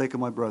Christ for the sake of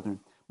my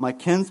brethren, my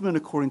kinsmen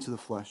according to the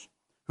flesh,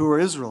 who are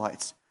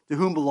Israelites, to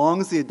whom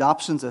belongs the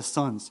adoptions as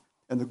sons,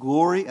 and the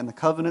glory and the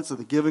covenants of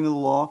the giving of the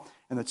law,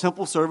 and the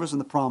temple service and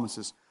the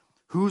promises,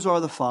 whose are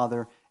the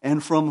Father,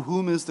 and from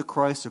whom is the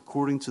Christ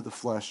according to the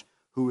flesh,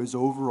 who is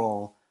over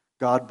all,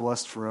 God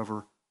blessed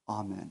forever.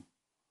 Amen."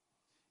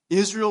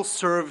 Israel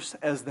serves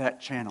as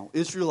that channel.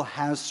 Israel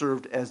has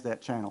served as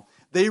that channel.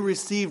 They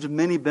received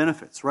many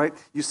benefits, right?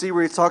 You see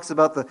where he talks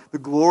about the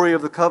glory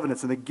of the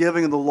covenants and the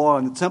giving of the law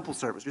and the temple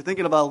service. You're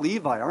thinking about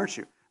Levi, aren't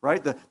you?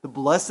 Right? The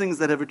blessings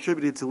that have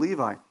attributed to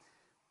Levi.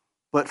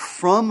 But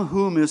from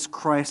whom is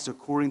Christ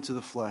according to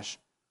the flesh,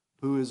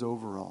 who is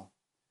over all?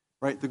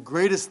 Right? The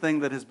greatest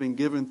thing that has been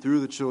given through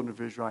the children of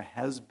Israel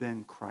has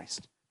been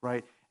Christ,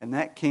 right? And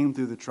that came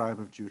through the tribe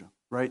of Judah,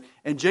 right?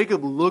 And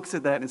Jacob looks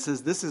at that and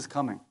says, this is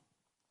coming,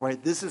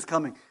 right? This is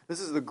coming.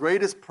 This is the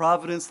greatest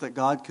providence that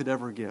God could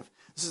ever give.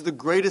 This is the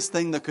greatest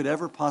thing that could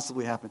ever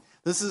possibly happen.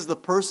 This is the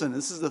person,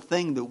 this is the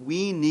thing that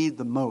we need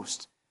the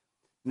most.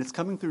 And it's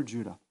coming through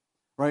Judah,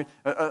 right?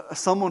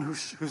 Someone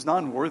who's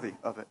not worthy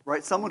of it,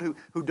 right? Someone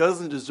who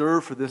doesn't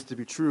deserve for this to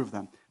be true of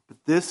them.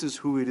 But this is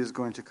who it is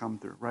going to come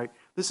through, right?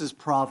 This is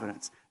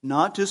providence,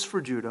 not just for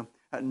Judah,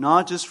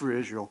 not just for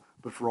Israel,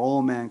 but for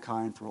all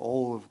mankind, for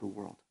all of the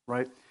world,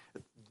 right?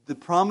 The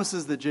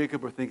promises that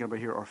Jacob are thinking about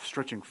here are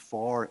stretching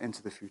far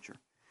into the future.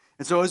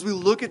 And so as we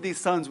look at these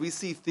sons, we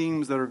see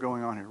themes that are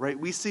going on here, right?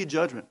 We see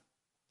judgment,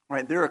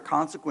 right? There are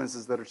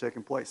consequences that are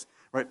taking place,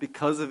 right?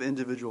 Because of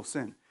individual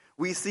sin.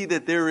 We see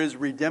that there is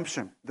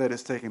redemption that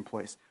is taking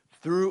place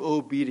through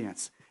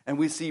obedience. And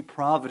we see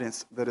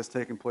providence that is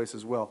taking place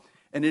as well.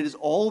 And it is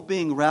all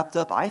being wrapped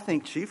up, I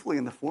think, chiefly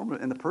in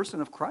the person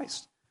of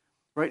Christ.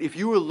 Right? If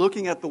you were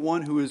looking at the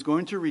one who is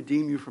going to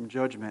redeem you from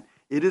judgment,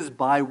 it is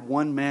by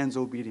one man's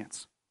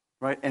obedience.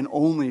 Right? And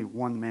only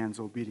one man's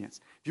obedience.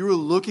 If you were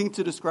looking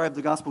to describe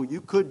the gospel,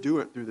 you could do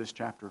it through this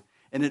chapter.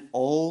 And it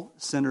all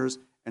centers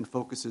and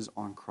focuses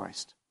on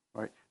Christ.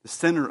 Right? The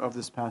center of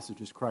this passage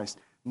is Christ.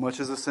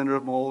 Much as the center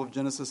of all of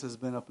Genesis has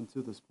been up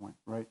until this point.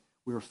 Right?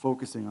 We are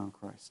focusing on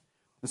Christ.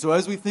 And so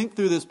as we think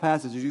through this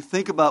passage, as you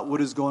think about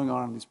what is going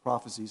on in these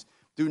prophecies,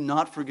 do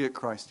not forget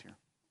Christ here.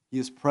 He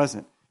is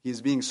present. He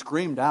is being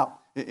screamed out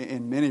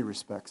in many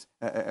respects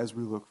as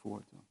we look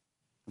forward to him.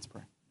 Let's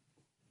pray.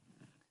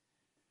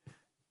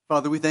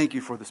 Father, we thank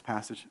you for this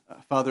passage.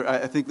 Father,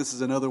 I think this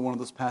is another one of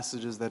those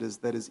passages that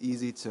is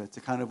easy to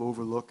kind of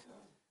overlook,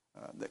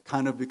 that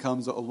kind of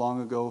becomes a long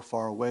ago,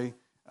 far away,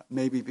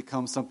 maybe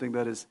becomes something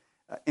that is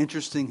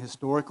interesting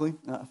historically,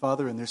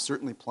 Father, and there's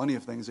certainly plenty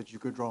of things that you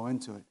could draw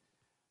into it.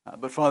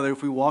 But Father,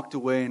 if we walked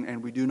away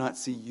and we do not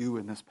see you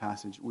in this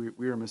passage,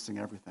 we are missing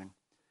everything.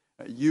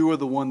 You are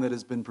the one that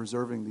has been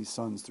preserving these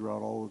sons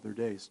throughout all of their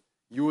days.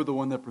 You are the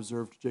one that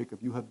preserved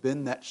Jacob. You have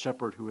been that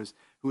shepherd who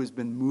has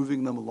been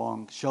moving them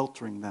along,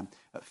 sheltering them,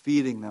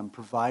 feeding them,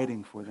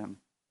 providing for them.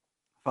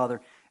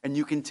 Father, and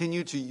you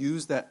continue to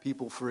use that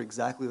people for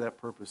exactly that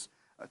purpose,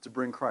 to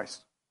bring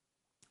Christ,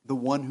 the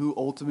one who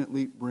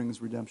ultimately brings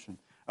redemption,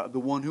 the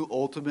one who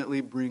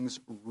ultimately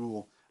brings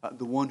rule,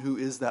 the one who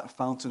is that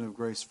fountain of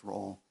grace for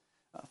all.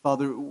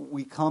 Father,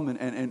 we come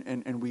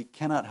and we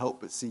cannot help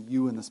but see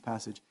you in this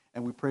passage,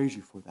 and we praise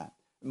you for that,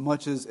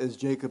 much as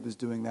Jacob is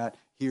doing that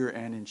here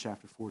and in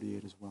chapter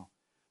 48 as well.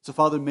 So,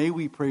 Father, may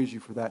we praise you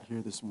for that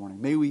here this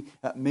morning.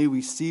 May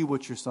we see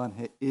what your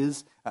Son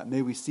is.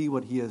 May we see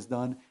what he has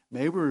done.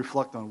 May we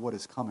reflect on what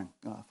is coming,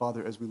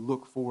 Father, as we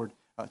look forward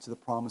to the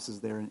promises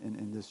there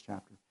in this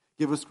chapter.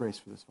 Give us grace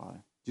for this, Father.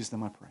 In Jesus'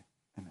 name I pray.